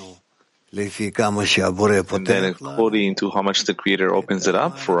life. And then according to how much the Creator opens it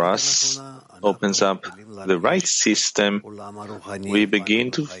up for us, opens up the right system, we begin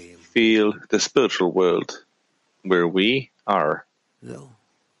to feel the spiritual world where we are.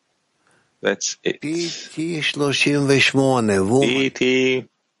 That's it. ET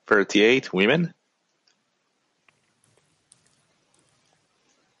 38, women.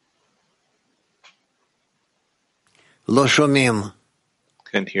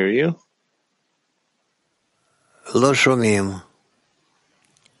 Can't hear you.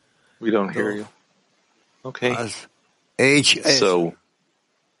 We don't hear you. Okay. So,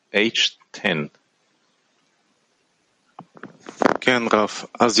 H10.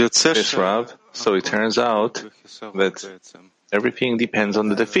 Yes, Rav. So it turns out that everything depends on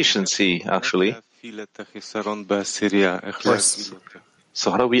the deficiency, actually.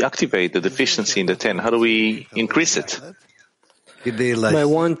 So how do we activate the deficiency in the 10? How do we increase it? By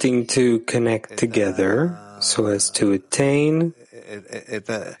wanting to connect together so as to attain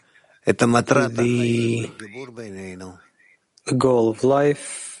the goal of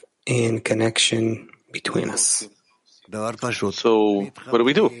life and connection between us. So what do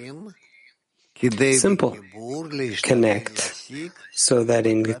we do? Simple. Connect so that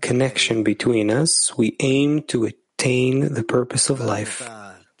in the connection between us, we aim to attain the purpose of life.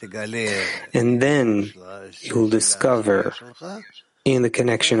 And then you'll discover in the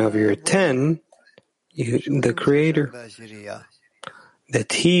connection of your 10, the Creator,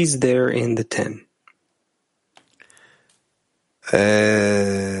 that He's there in the 10.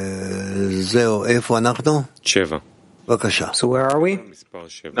 So where are we?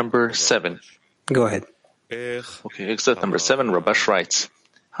 Number 7. Go ahead. Okay, excerpt number 7, Rabash writes,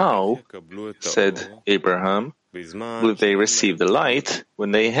 how, said Abraham, will they receive the light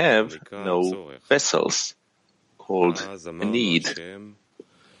when they have no vessels, called a need?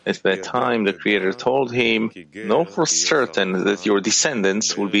 At that time, the Creator told him, know for certain that your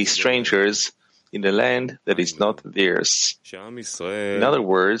descendants will be strangers in the land that is not theirs. In other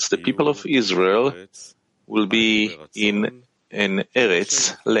words, the people of Israel will be in an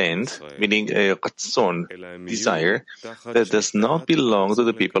Eretz land, meaning a Ratzon, desire, that does not belong to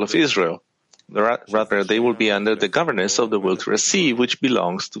the people of Israel. Rather, they will be under the governance of the will to receive, which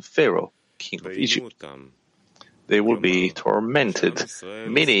belongs to Pharaoh, king of Egypt. They will be tormented,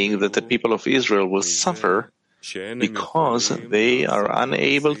 meaning that the people of Israel will suffer because they are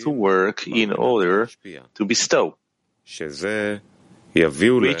unable to work in order to bestow,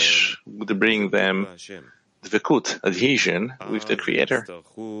 which would bring them dvekut, adhesion with the Creator.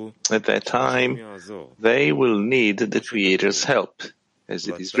 At that time, they will need the Creator's help. As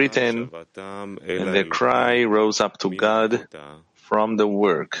it is written, and their cry rose up to God from the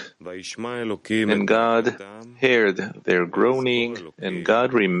work. And God heard their groaning, and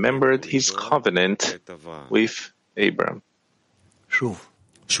God remembered His covenant with Abram.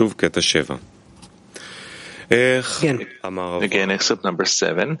 שוב קטע 7. Again, excerpt number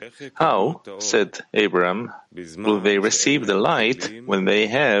 7. How, said Abraham, will they receive the light when they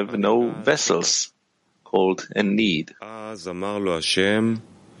have no vessels, called a need?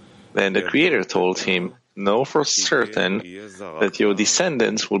 Then the Creator told him, know for certain that your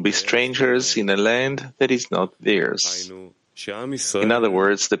descendants will be strangers in a land that is not theirs. In other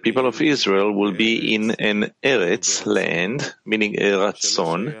words, the people of Israel will be in an Eretz land, meaning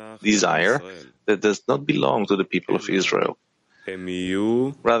Eratzon, desire, that does not belong to the people of Israel.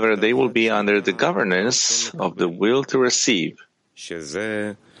 Rather, they will be under the governance of the will to receive,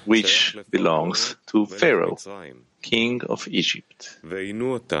 which belongs to Pharaoh, king of Egypt.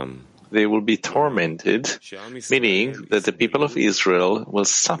 They will be tormented, meaning that the people of Israel will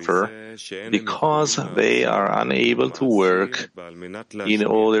suffer because they are unable to work in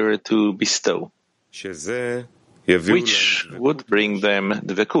order to bestow, which would bring them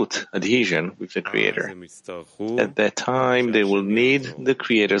dvekut, adhesion with the Creator. At that time, they will need the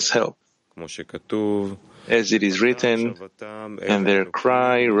Creator's help. As it is written, and their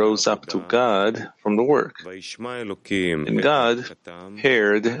cry rose up to God from the work. And God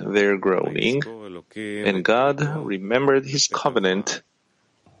heard their groaning, and God remembered his covenant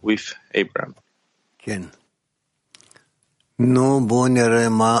with Abraham.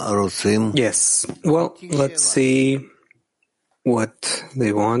 Yes. Well, let's see what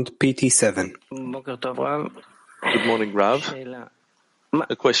they want. PT7. Good morning, Rav.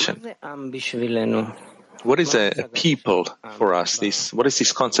 A question. What is a people for us? What is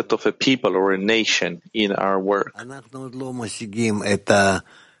this concept of a people or a nation in our work? We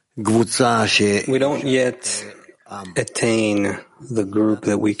don't yet attain the group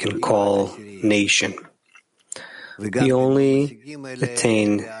that we can call nation. We only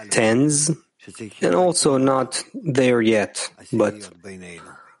attain tens, and also not there yet, but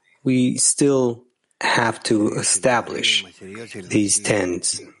we still have to establish these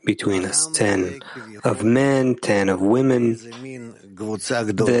tens between us, 10 of men, 10 of women.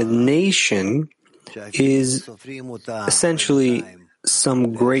 The nation is essentially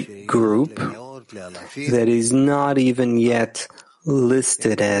some great group that is not even yet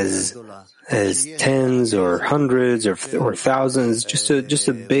listed as tens or hundreds or thousands, just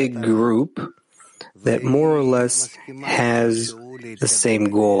a big group that more or less has the same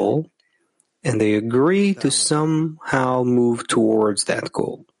goal, and they agree to somehow move towards that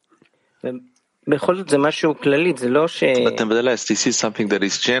goal. But nevertheless, this is something that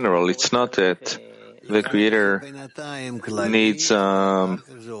is general. It's not that the Creator needs...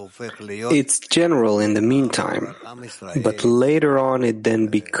 It's general in the meantime, but later on it then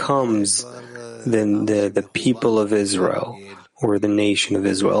becomes the people of Israel, or the nation of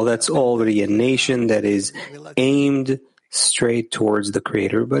Israel. That's already a nation that is aimed straight towards the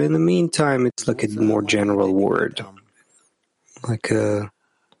Creator, but in the meantime it's like a more general word, like a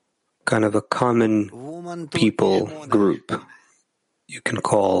kind of a common people group you can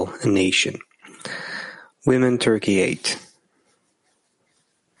call a nation. Women, Turkey 8.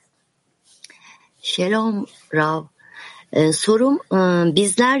 Shalom Rav. Sorum,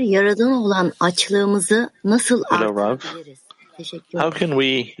 bizler yaradan olan açlığımızı nasıl artırabiliriz? How can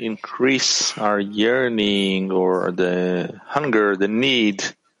we increase our yearning or the hunger, the need,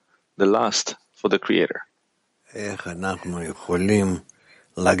 the lust for the Creator?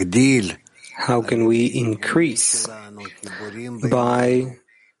 How can we increase? By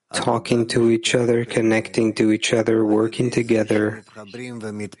talking to each other, connecting to each other, working together,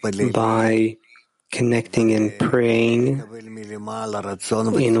 by connecting and praying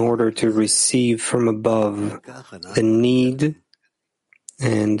in order to receive from above the need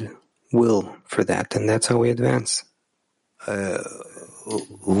and will for that. And that's how we advance.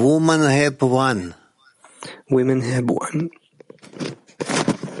 Women have one. Women have one.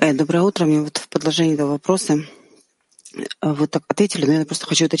 Доброе утро. Мне вот в продолжении этого вопроса вы так ответили, но я просто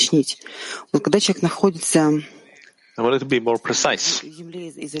хочу уточнить. Вот когда человек находится I wanted to be more precise.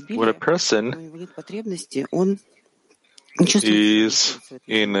 When a person is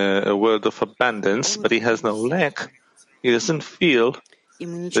in a world of abundance, but he has no lack, he doesn't feel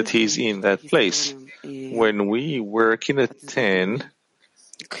that he's in that place. When we work in a 10,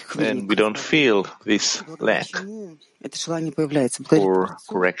 then we don't feel this lack or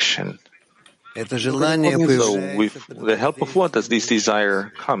correction. So with the help of what does this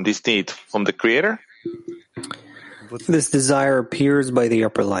desire come, this need? From the Creator? This desire appears by the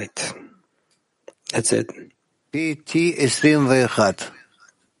upper light. That's it. PT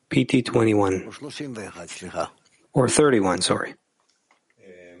 21. Or 31, sorry.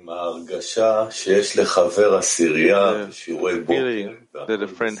 feeling that a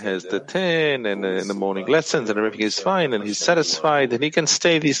friend has the 10 and in the morning lessons and everything is fine and he's satisfied and he can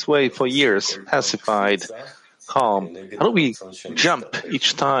stay this way for years, pacified, calm. How do we jump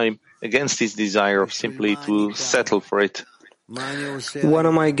each time against this desire of simply to settle for it? What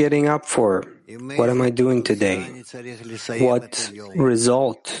am I getting up for? What am I doing today? What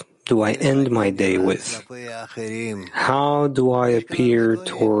result do I end my day with? How do I appear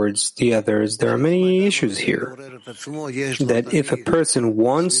towards the others? There are many issues here. That if a person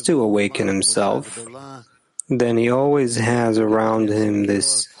wants to awaken himself, then he always has around him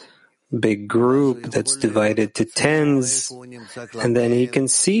this big group that's divided to tens, and then he can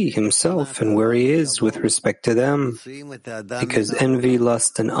see himself and where he is with respect to them, because envy,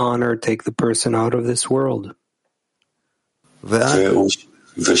 lust, and honor take the person out of this world.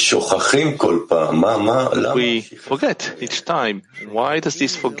 We forget each time. Why does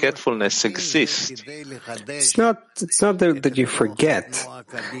this forgetfulness exist? It's not that you forget.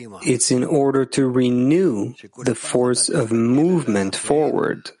 It's in order to renew the force of movement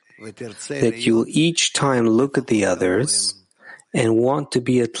forward, that you'll each time look at the others and want to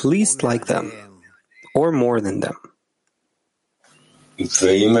be at least like them, or more than them. But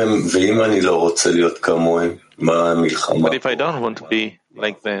if I don't want to be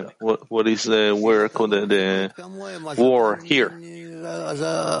like them, what is the work or the war here?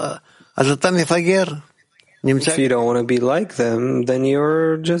 If you don't want to be like them, then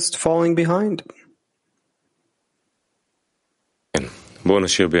you're just falling behind.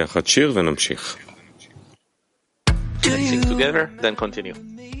 Let's sing together, then continue.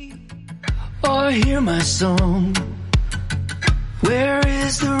 Or hear my song. Where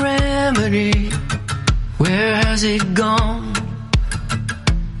is the remedy? Where has it gone?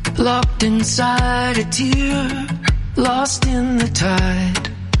 Locked inside a tear, lost in the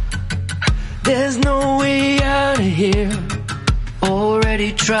tide. There's no way out of here,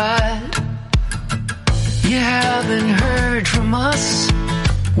 already tried. You haven't heard from us,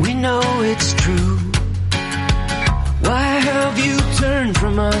 we know it's true. Why have you turned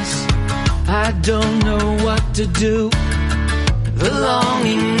from us? I don't know what to do. The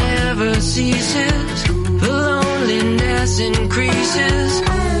longing never ceases, the loneliness increases,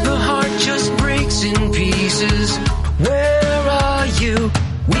 the heart just breaks in pieces. Where are you?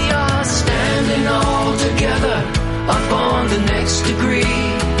 We are standing all together up on the next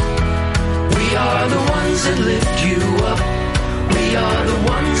degree. We are the ones that lift you up. We are the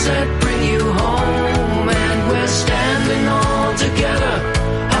ones that bring you home. And we're standing all together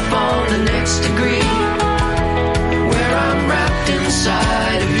up on the next degree. Where I'm wrapped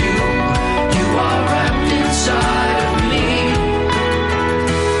inside of you. You are wrapped inside of me.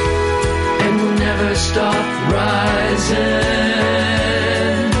 And we'll never stop rising.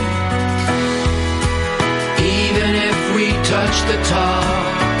 Even if we touch the top.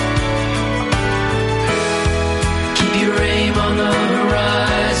 On the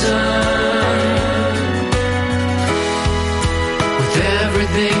horizon, with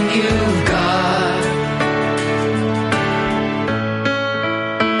everything you've got,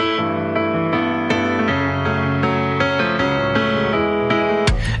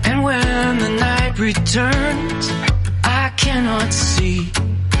 and when the night returns, I cannot see.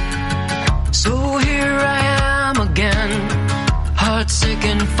 So here I am again, heartsick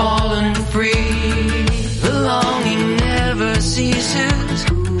and fallen free. The longing never ceases,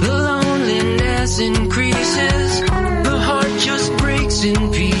 the loneliness increases, the heart just breaks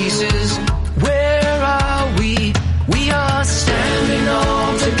in pieces. Where are we? We are standing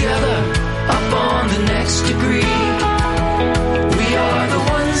all together up on the next degree. We are the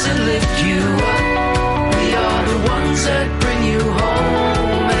ones that lift you up. We are the ones that bring you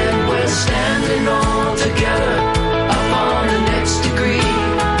home. And we're standing all together up on the next degree.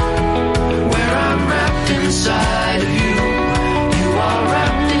 Where I'm wrapped inside of you. You are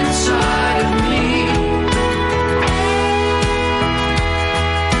wrapped inside of me.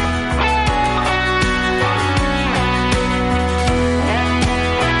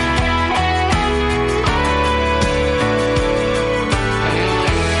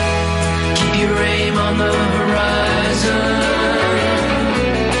 Keep your aim on the horizon.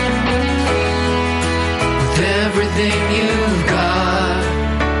 With everything you've got.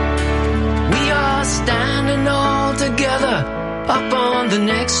 We are standing all together up on the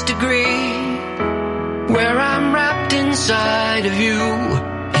next degree. Where I'm wrapped inside of you.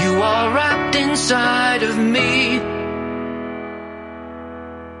 You are wrapped inside of me.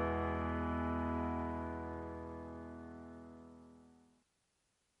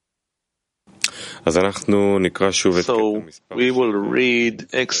 So we will read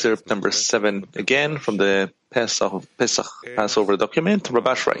excerpt number 7 again from the Pesach Passover document.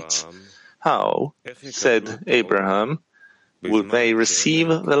 Rabash writes, "How," said Abraham, "will they receive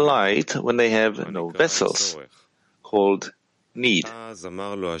the light when they have no vessels?" Called need.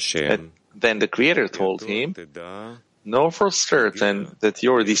 And then the Creator told him, "Know for certain that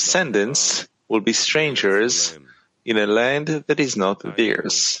your descendants will be strangers in a land that is not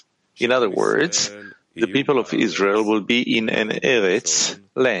theirs." In other words, the people of Israel will be in an Eretz,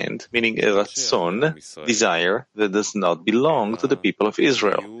 land, meaning a Ratzon, desire, that does not belong to the people of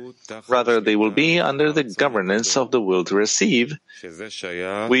Israel. Rather, they will be under the governance of the will to receive,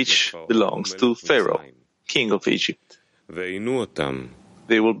 which belongs to Pharaoh, king of Egypt.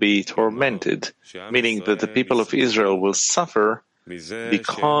 They will be tormented, meaning that the people of Israel will suffer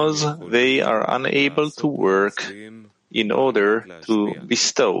because they are unable to work in order to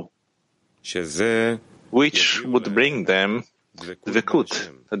bestow, which would bring them dvekut,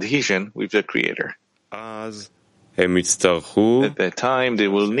 adhesion with the Creator. At that time, they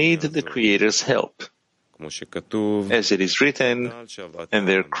will need the Creator's help. As it is written, and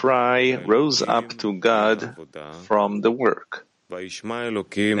their cry rose up to God from the work.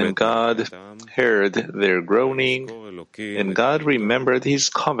 And God heard their groaning, and God remembered his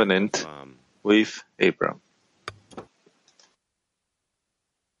covenant with Abram.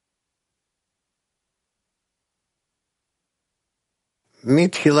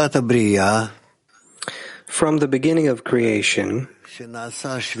 From the beginning of creation,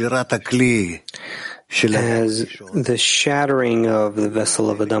 as the shattering of the vessel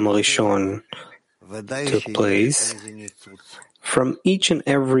of Adam Rishon took place, from each and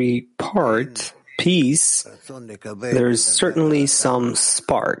every part, piece, there's certainly some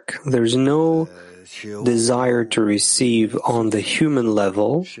spark. There's no desire to receive on the human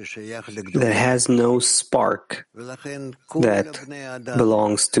level that has no spark that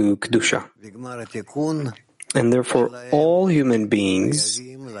belongs to Kedusha. And therefore, all human beings,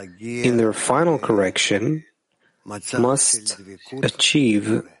 in their final correction, must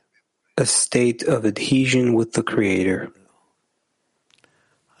achieve a state of adhesion with the Creator.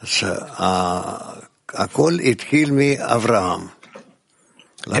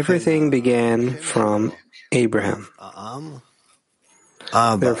 Everything began from Abraham.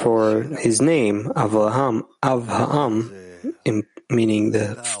 Therefore, his name, Avraham, meaning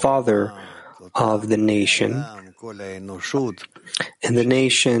the father of the nation, and the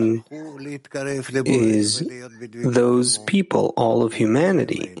nation is those people, all of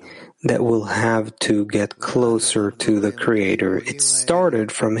humanity, that will have to get closer to the Creator. It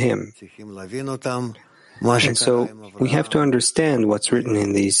started from him. And so we have to understand what's written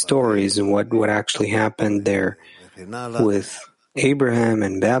in these stories and what actually happened there with Abraham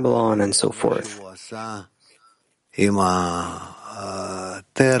and Babylon and so forth. And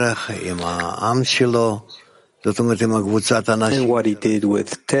what he did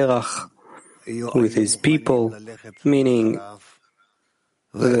with Terach, with his people, meaning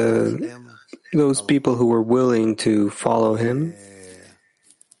those people who were willing to follow him.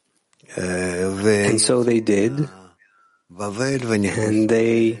 And so they did, and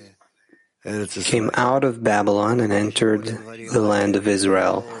they came out of Babylon and entered the land of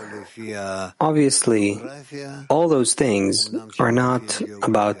Israel. Obviously, all those things are not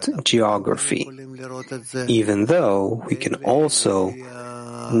about geography, even though we can also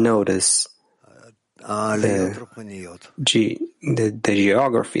notice the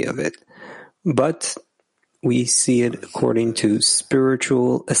geography of it. But we see it according to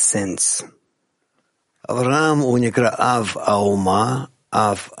spiritual ascents.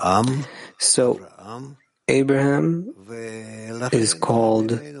 So, Abraham is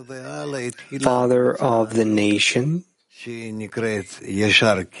called father of the nation.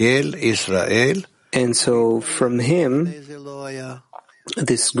 And so from him,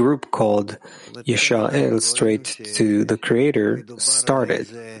 this group called Yisrael, straight to the Creator, started.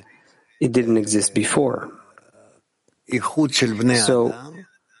 It didn't exist before. So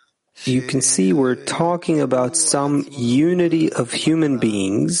you can see we're talking about some unity of human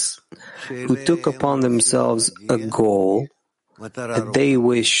beings who took upon themselves a goal that they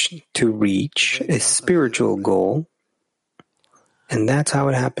wish to reach, a spiritual goal, and that's how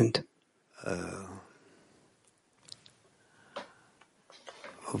it happened. And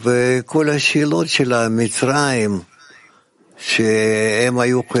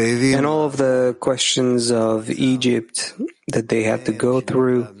all of the questions of Egypt that they had to go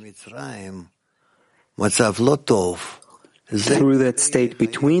through that state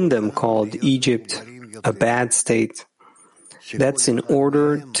between them called Egypt, a bad state, that's in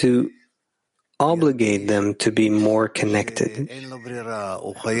order to obligate them to be more connected,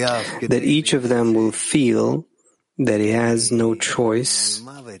 that each of them will feel that he has no choice,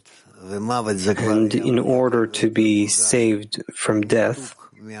 and in order to be saved from death,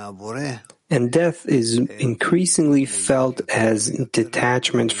 and death is increasingly felt as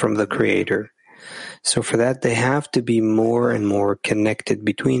detachment from the Creator. So for that, they have to be more and more connected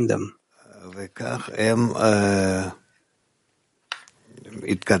between them.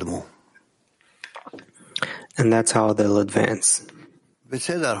 And that's how they'll advance.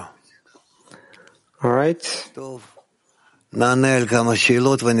 All right?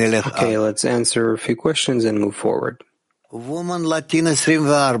 Okay, let's answer a few questions and move forward. Woman Latin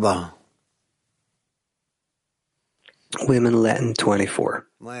 24. Women Latin 24.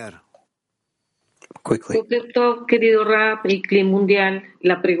 Quickly. Querido Rab y Cli Mundial,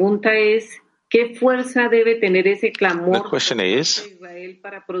 la pregunta es, ¿qué fuerza debe tener ese clamor de Israel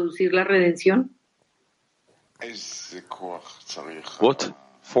para producir la redención? What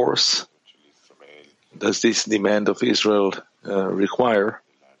force does this demand of Israel require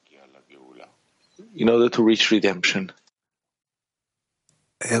in order to reach redemption?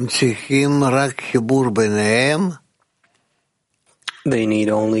 They need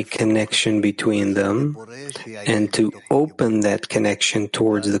only connection between them and to open that connection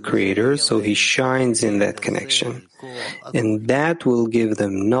towards the Creator so He shines in that connection. And that will give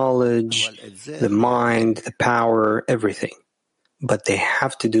them knowledge, the mind, the power, everything. But they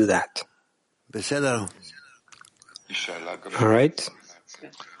have to do that. All right?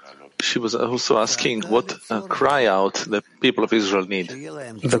 She was also asking what cry out the people of Israel need.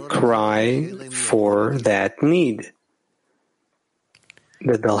 The cry for that need.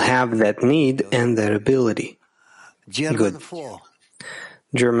 That they'll have that need and that ability. Good.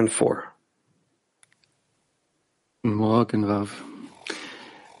 German 4. Morgen, Rav.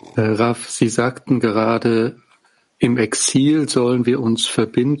 Rav, Sie sagten gerade, im Exil sollen wir uns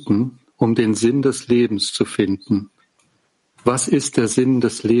verbinden, um den Sinn des Lebens zu finden. Was ist der Sinn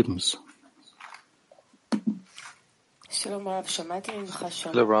des Lebens?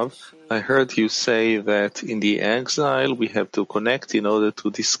 Hello, Rav. I heard you say that in the exile we have to connect in order to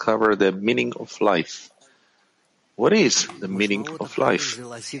discover the meaning of life. What is the meaning of life?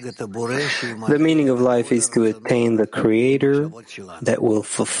 The meaning of life is to attain the Creator that will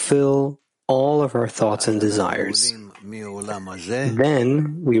fulfill all of our thoughts and desires.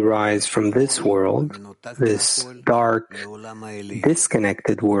 Then we rise from this world, this dark,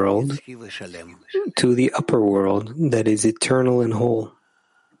 disconnected world, to the upper world that is eternal and whole.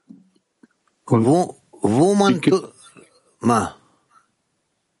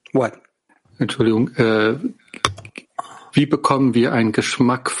 What? Entschuldigung, wie bekommen wir einen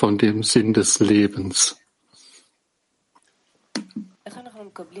Geschmack von dem Sinn des Lebens?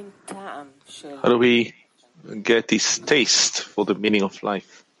 How do we get this taste for the meaning of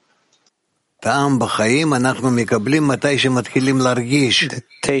life? The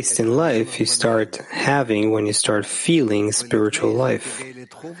taste in life you start having when you start feeling spiritual life.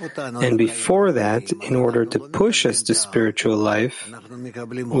 And before that, in order to push us to spiritual life,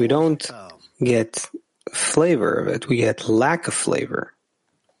 we don't get flavor of it, we get lack of flavor.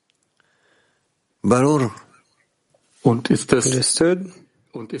 Und ist das Understood?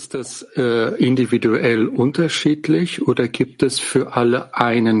 Und ist das individuell unterschiedlich oder gibt es für alle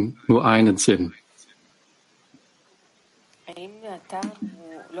nur einen Sinn?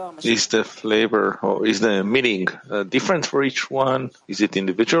 Is the flavor or is the meaning different for each one? Is it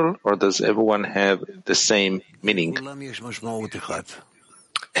individual or does everyone have the same meaning?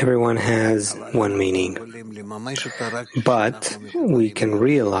 Everyone has one meaning, but we can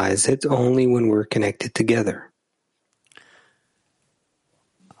realize it only when we're connected together.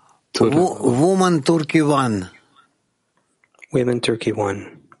 Woman Turkey 1. Women Turkey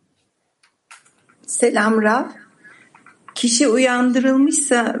 1. Selam Rav. Kişi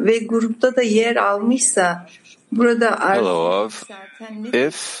uyandırılmışsa ve grupta da yer almışsa burada Hello, Rav.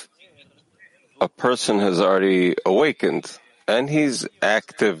 If a person has already awakened and he's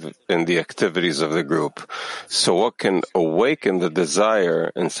active in the activities of the group, so what can awaken the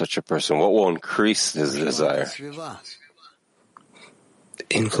desire in such a person? What will increase his desire?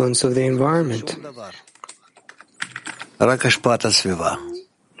 Influence of the environment.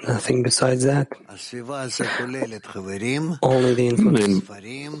 Nothing besides that. Only the influence.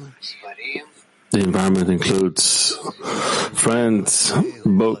 The environment includes friends,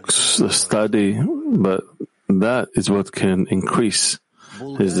 books, the study, but that is what can increase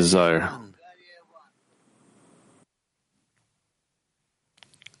his desire.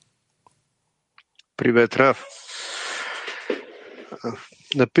 Привет, Раф.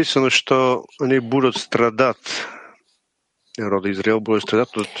 написано, что они будут страдать. Народ Израиля будет страдать,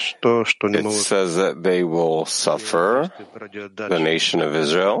 что не могут. It says that they will suffer, the nation of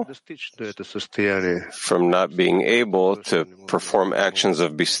Israel, from not being able to perform actions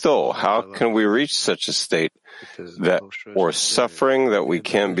of bestowal. How can we reach such a state that we're suffering that we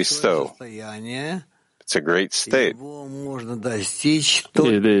can't bestow? It's a great state.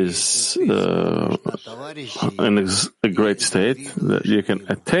 It is a great state that you can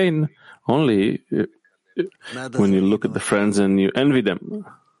attain only when you look at the friends and you envy them.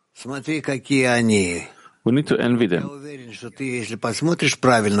 We need to envy them.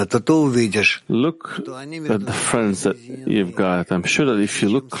 Look at the friends that you've got. I'm sure that if you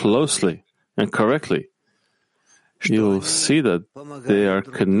look closely and correctly, you'll see that they are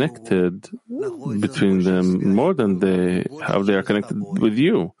connected between them more than how they are connected with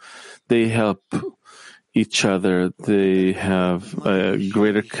you. They help each other. They have a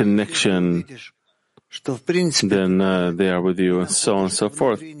greater connection than they are with you, and so on and so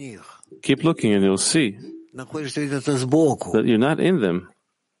forth. Keep looking and you'll see that you're not in them.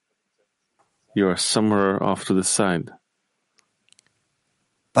 You are somewhere off to the side.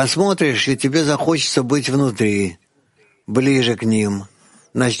 Посмотришь, и тебе захочется быть внутри, ближе к ним.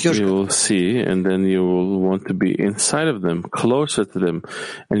 You will see, and then you will want to be inside of them, closer to them,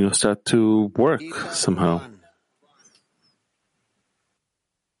 and you'll start to work somehow.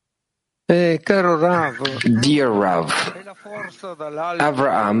 Dear Rav,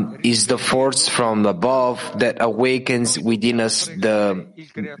 Avraham is the force from above that awakens within us the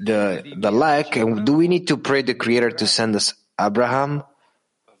lack, and do we need to pray the Creator to send us Abraham?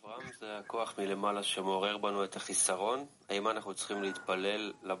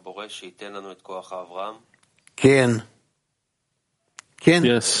 Ken.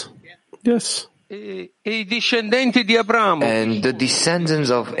 Yes. And the descendants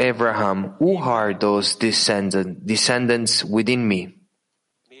of Abraham, who are those descendants within me?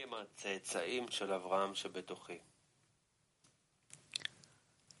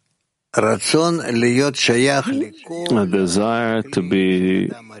 A desire to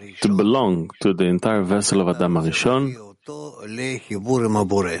belong to the entire vessel of Adam HaRishon,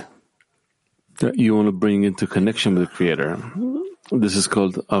 that you want to bring into connection with the Creator. This is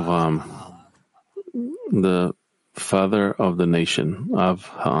called Avraham, the father of the nation,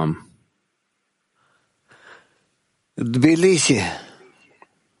 Avraham. Тбилиси.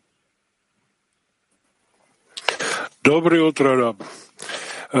 Доброе утро, Раб.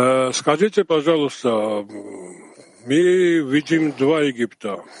 Скажите, пожалуйста, мы видим два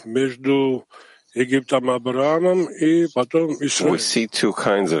Египта, между Египтом Авраамом и потом Израилем. We see two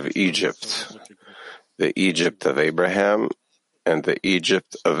kinds of Egypt, the Egypt of Abraham and the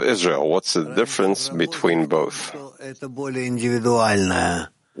Egypt of Israel. What's the difference between both? Это более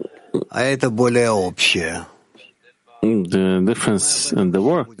индивидуальное, а это более общее. The difference in the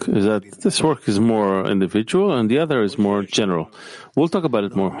work is that this work is more individual and the other is more general. We'll talk about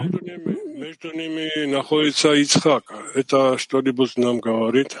it more. Между ними находится Ицхак. Это что-нибудь нам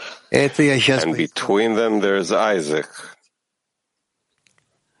говорит? And between them there is Isaac.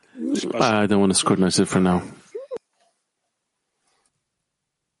 I don't want to scrutinize it for now.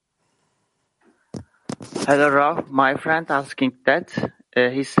 Hello, Rav. My friend asking that.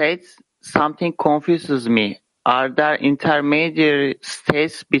 He says something confuses me. Are there intermediary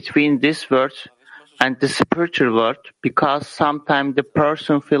states between this world and the spiritual world? Because sometimes the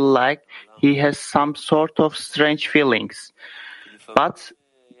person feels like he has some sort of strange feelings, but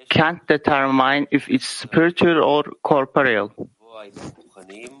can't determine if it's spiritual or corporeal.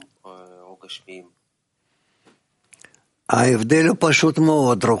 The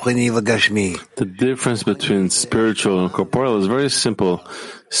difference between spiritual and corporeal is very simple.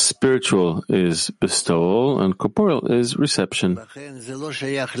 Spiritual is bestowal and corporeal is reception.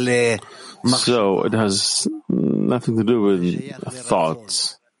 So it has nothing to do with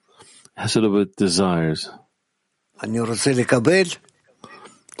thoughts. It has to do with desires.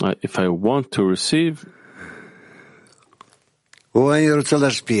 If I want to receive, do I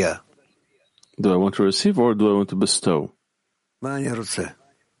want to receive or do I want to bestow?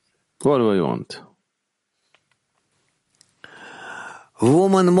 What do I want?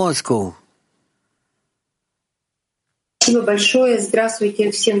 Woman Moscow. Спасибо большое. Здравствуйте.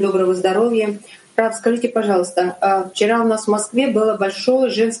 Всем доброго здоровья. Рав, скажите, пожалуйста, вчера у нас в Москве было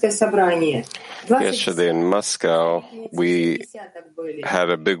большое женское собрание. Yesterday in Moscow, we had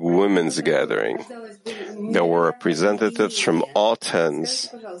a big women's gathering. There were representatives from all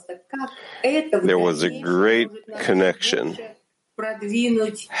tens. There was a great connection.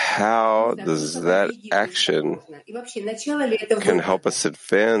 how does that action can help us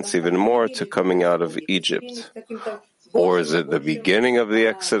advance even more to coming out of Egypt? Or is it the beginning of the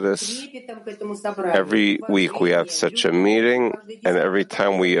Exodus? Every week we have such a meeting, and every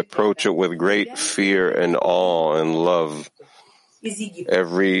time we approach it with great fear and awe and love,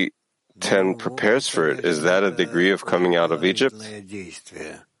 every 10 prepares for it. Is that a degree of coming out of Egypt?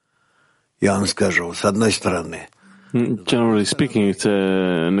 Generally speaking, it's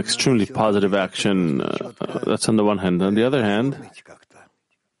an extremely positive action. That's on the one hand. On the other hand,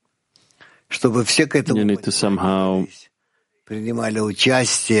 you need to somehow arrange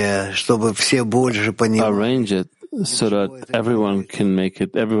it so that everyone can make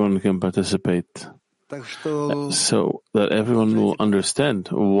it, everyone can participate, so that everyone will understand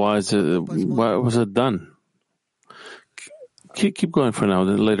why was it done. Keep going for now,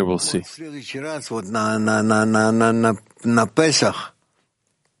 then later we'll see.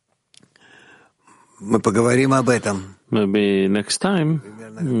 Maybe next time,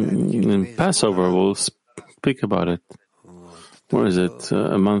 in Passover, we'll speak about it. Or is it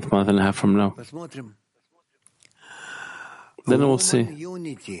a month and a half from now? Then we'll see.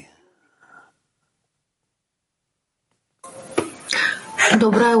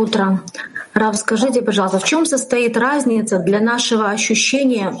 Доброе утро. Рав, скажите, пожалуйста, в чем состоит разница для нашего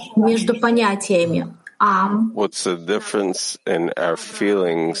ощущения между понятиями «ам»? What's the difference in our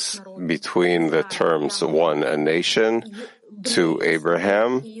feelings between the terms 1, a nation, 2,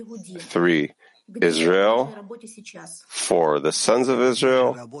 Abraham, 3, Israel, 4, the sons of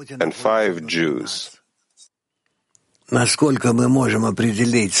Israel, and 5, Jews? It's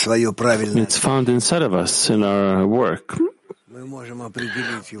found inside of us in our work.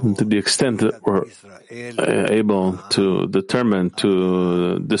 To the extent that we're able to determine,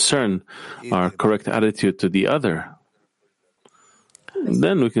 to discern our correct attitude to the other,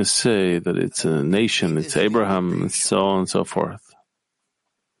 then we can say that it's a nation, it's Abraham, and so on and so forth.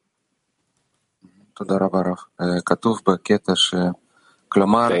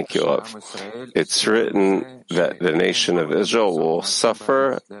 Thank you, Rav. It's written that the nation of Israel will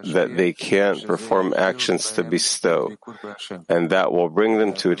suffer, that they can't perform actions to bestow, and that will bring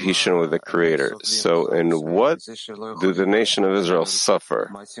them to adhesion with the Creator. So in what do the nation of Israel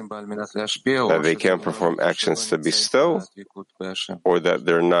suffer? That they can't perform actions to bestow, or that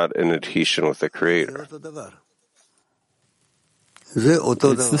they're not in adhesion with the Creator?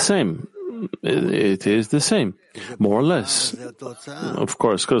 It's the same. It is the same, more or less. Of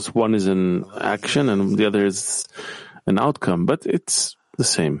course, because one is an action and the other is an outcome, but it's the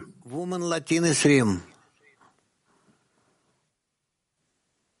same.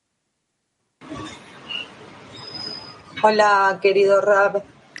 Hola, querido Rab.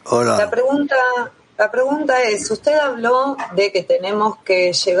 Hola. La pregunta es, usted habló de que tenemos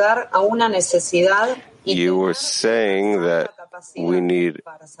que llegar a una necesidad. You were saying that we need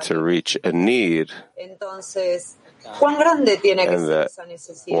to reach a need, Entonces, ¿cuán grande tiene que and ser that esa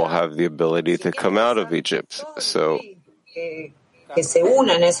necesidad? we'll have the ability to come out of Egypt. So, Que se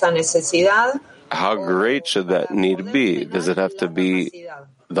una en esa necesidad. how great should that need be? Does it have to be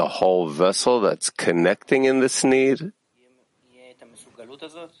the whole vessel that's connecting in this need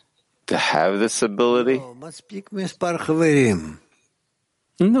to have this ability?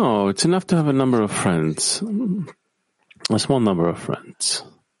 No, it's enough to have a number of friends, a small number of friends.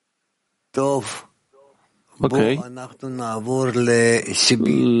 Okay,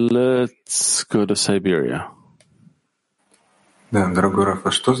 let's go to Siberia. Да, дорогой Раф,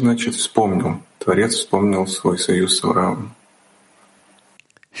 а что значит «вспомнил»? Творец вспомнил свой союз с Авраамом.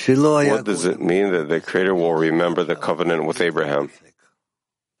 What does it mean that the Creator will remember the covenant with Abraham?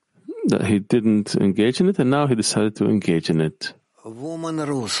 That he didn't engage in it, and now he decided to engage in it. Woman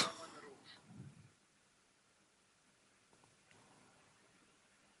Rus.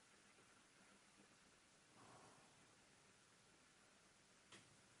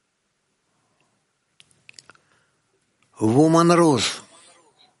 Woman Rus.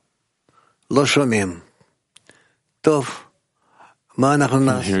 לא שומעים. טוב. מה אנחנו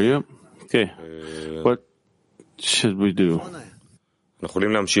נעשה? Hear you? Okay. What should we do?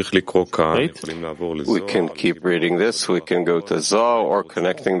 We can keep reading this, we can go to Zohar, or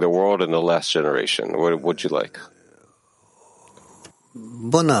connecting the world in the last generation. What would you like?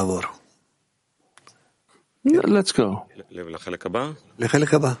 בוא נעבור. Let's go.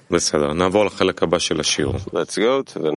 בסדר, נעבור לחלק הבא של השיעור. Let's go to the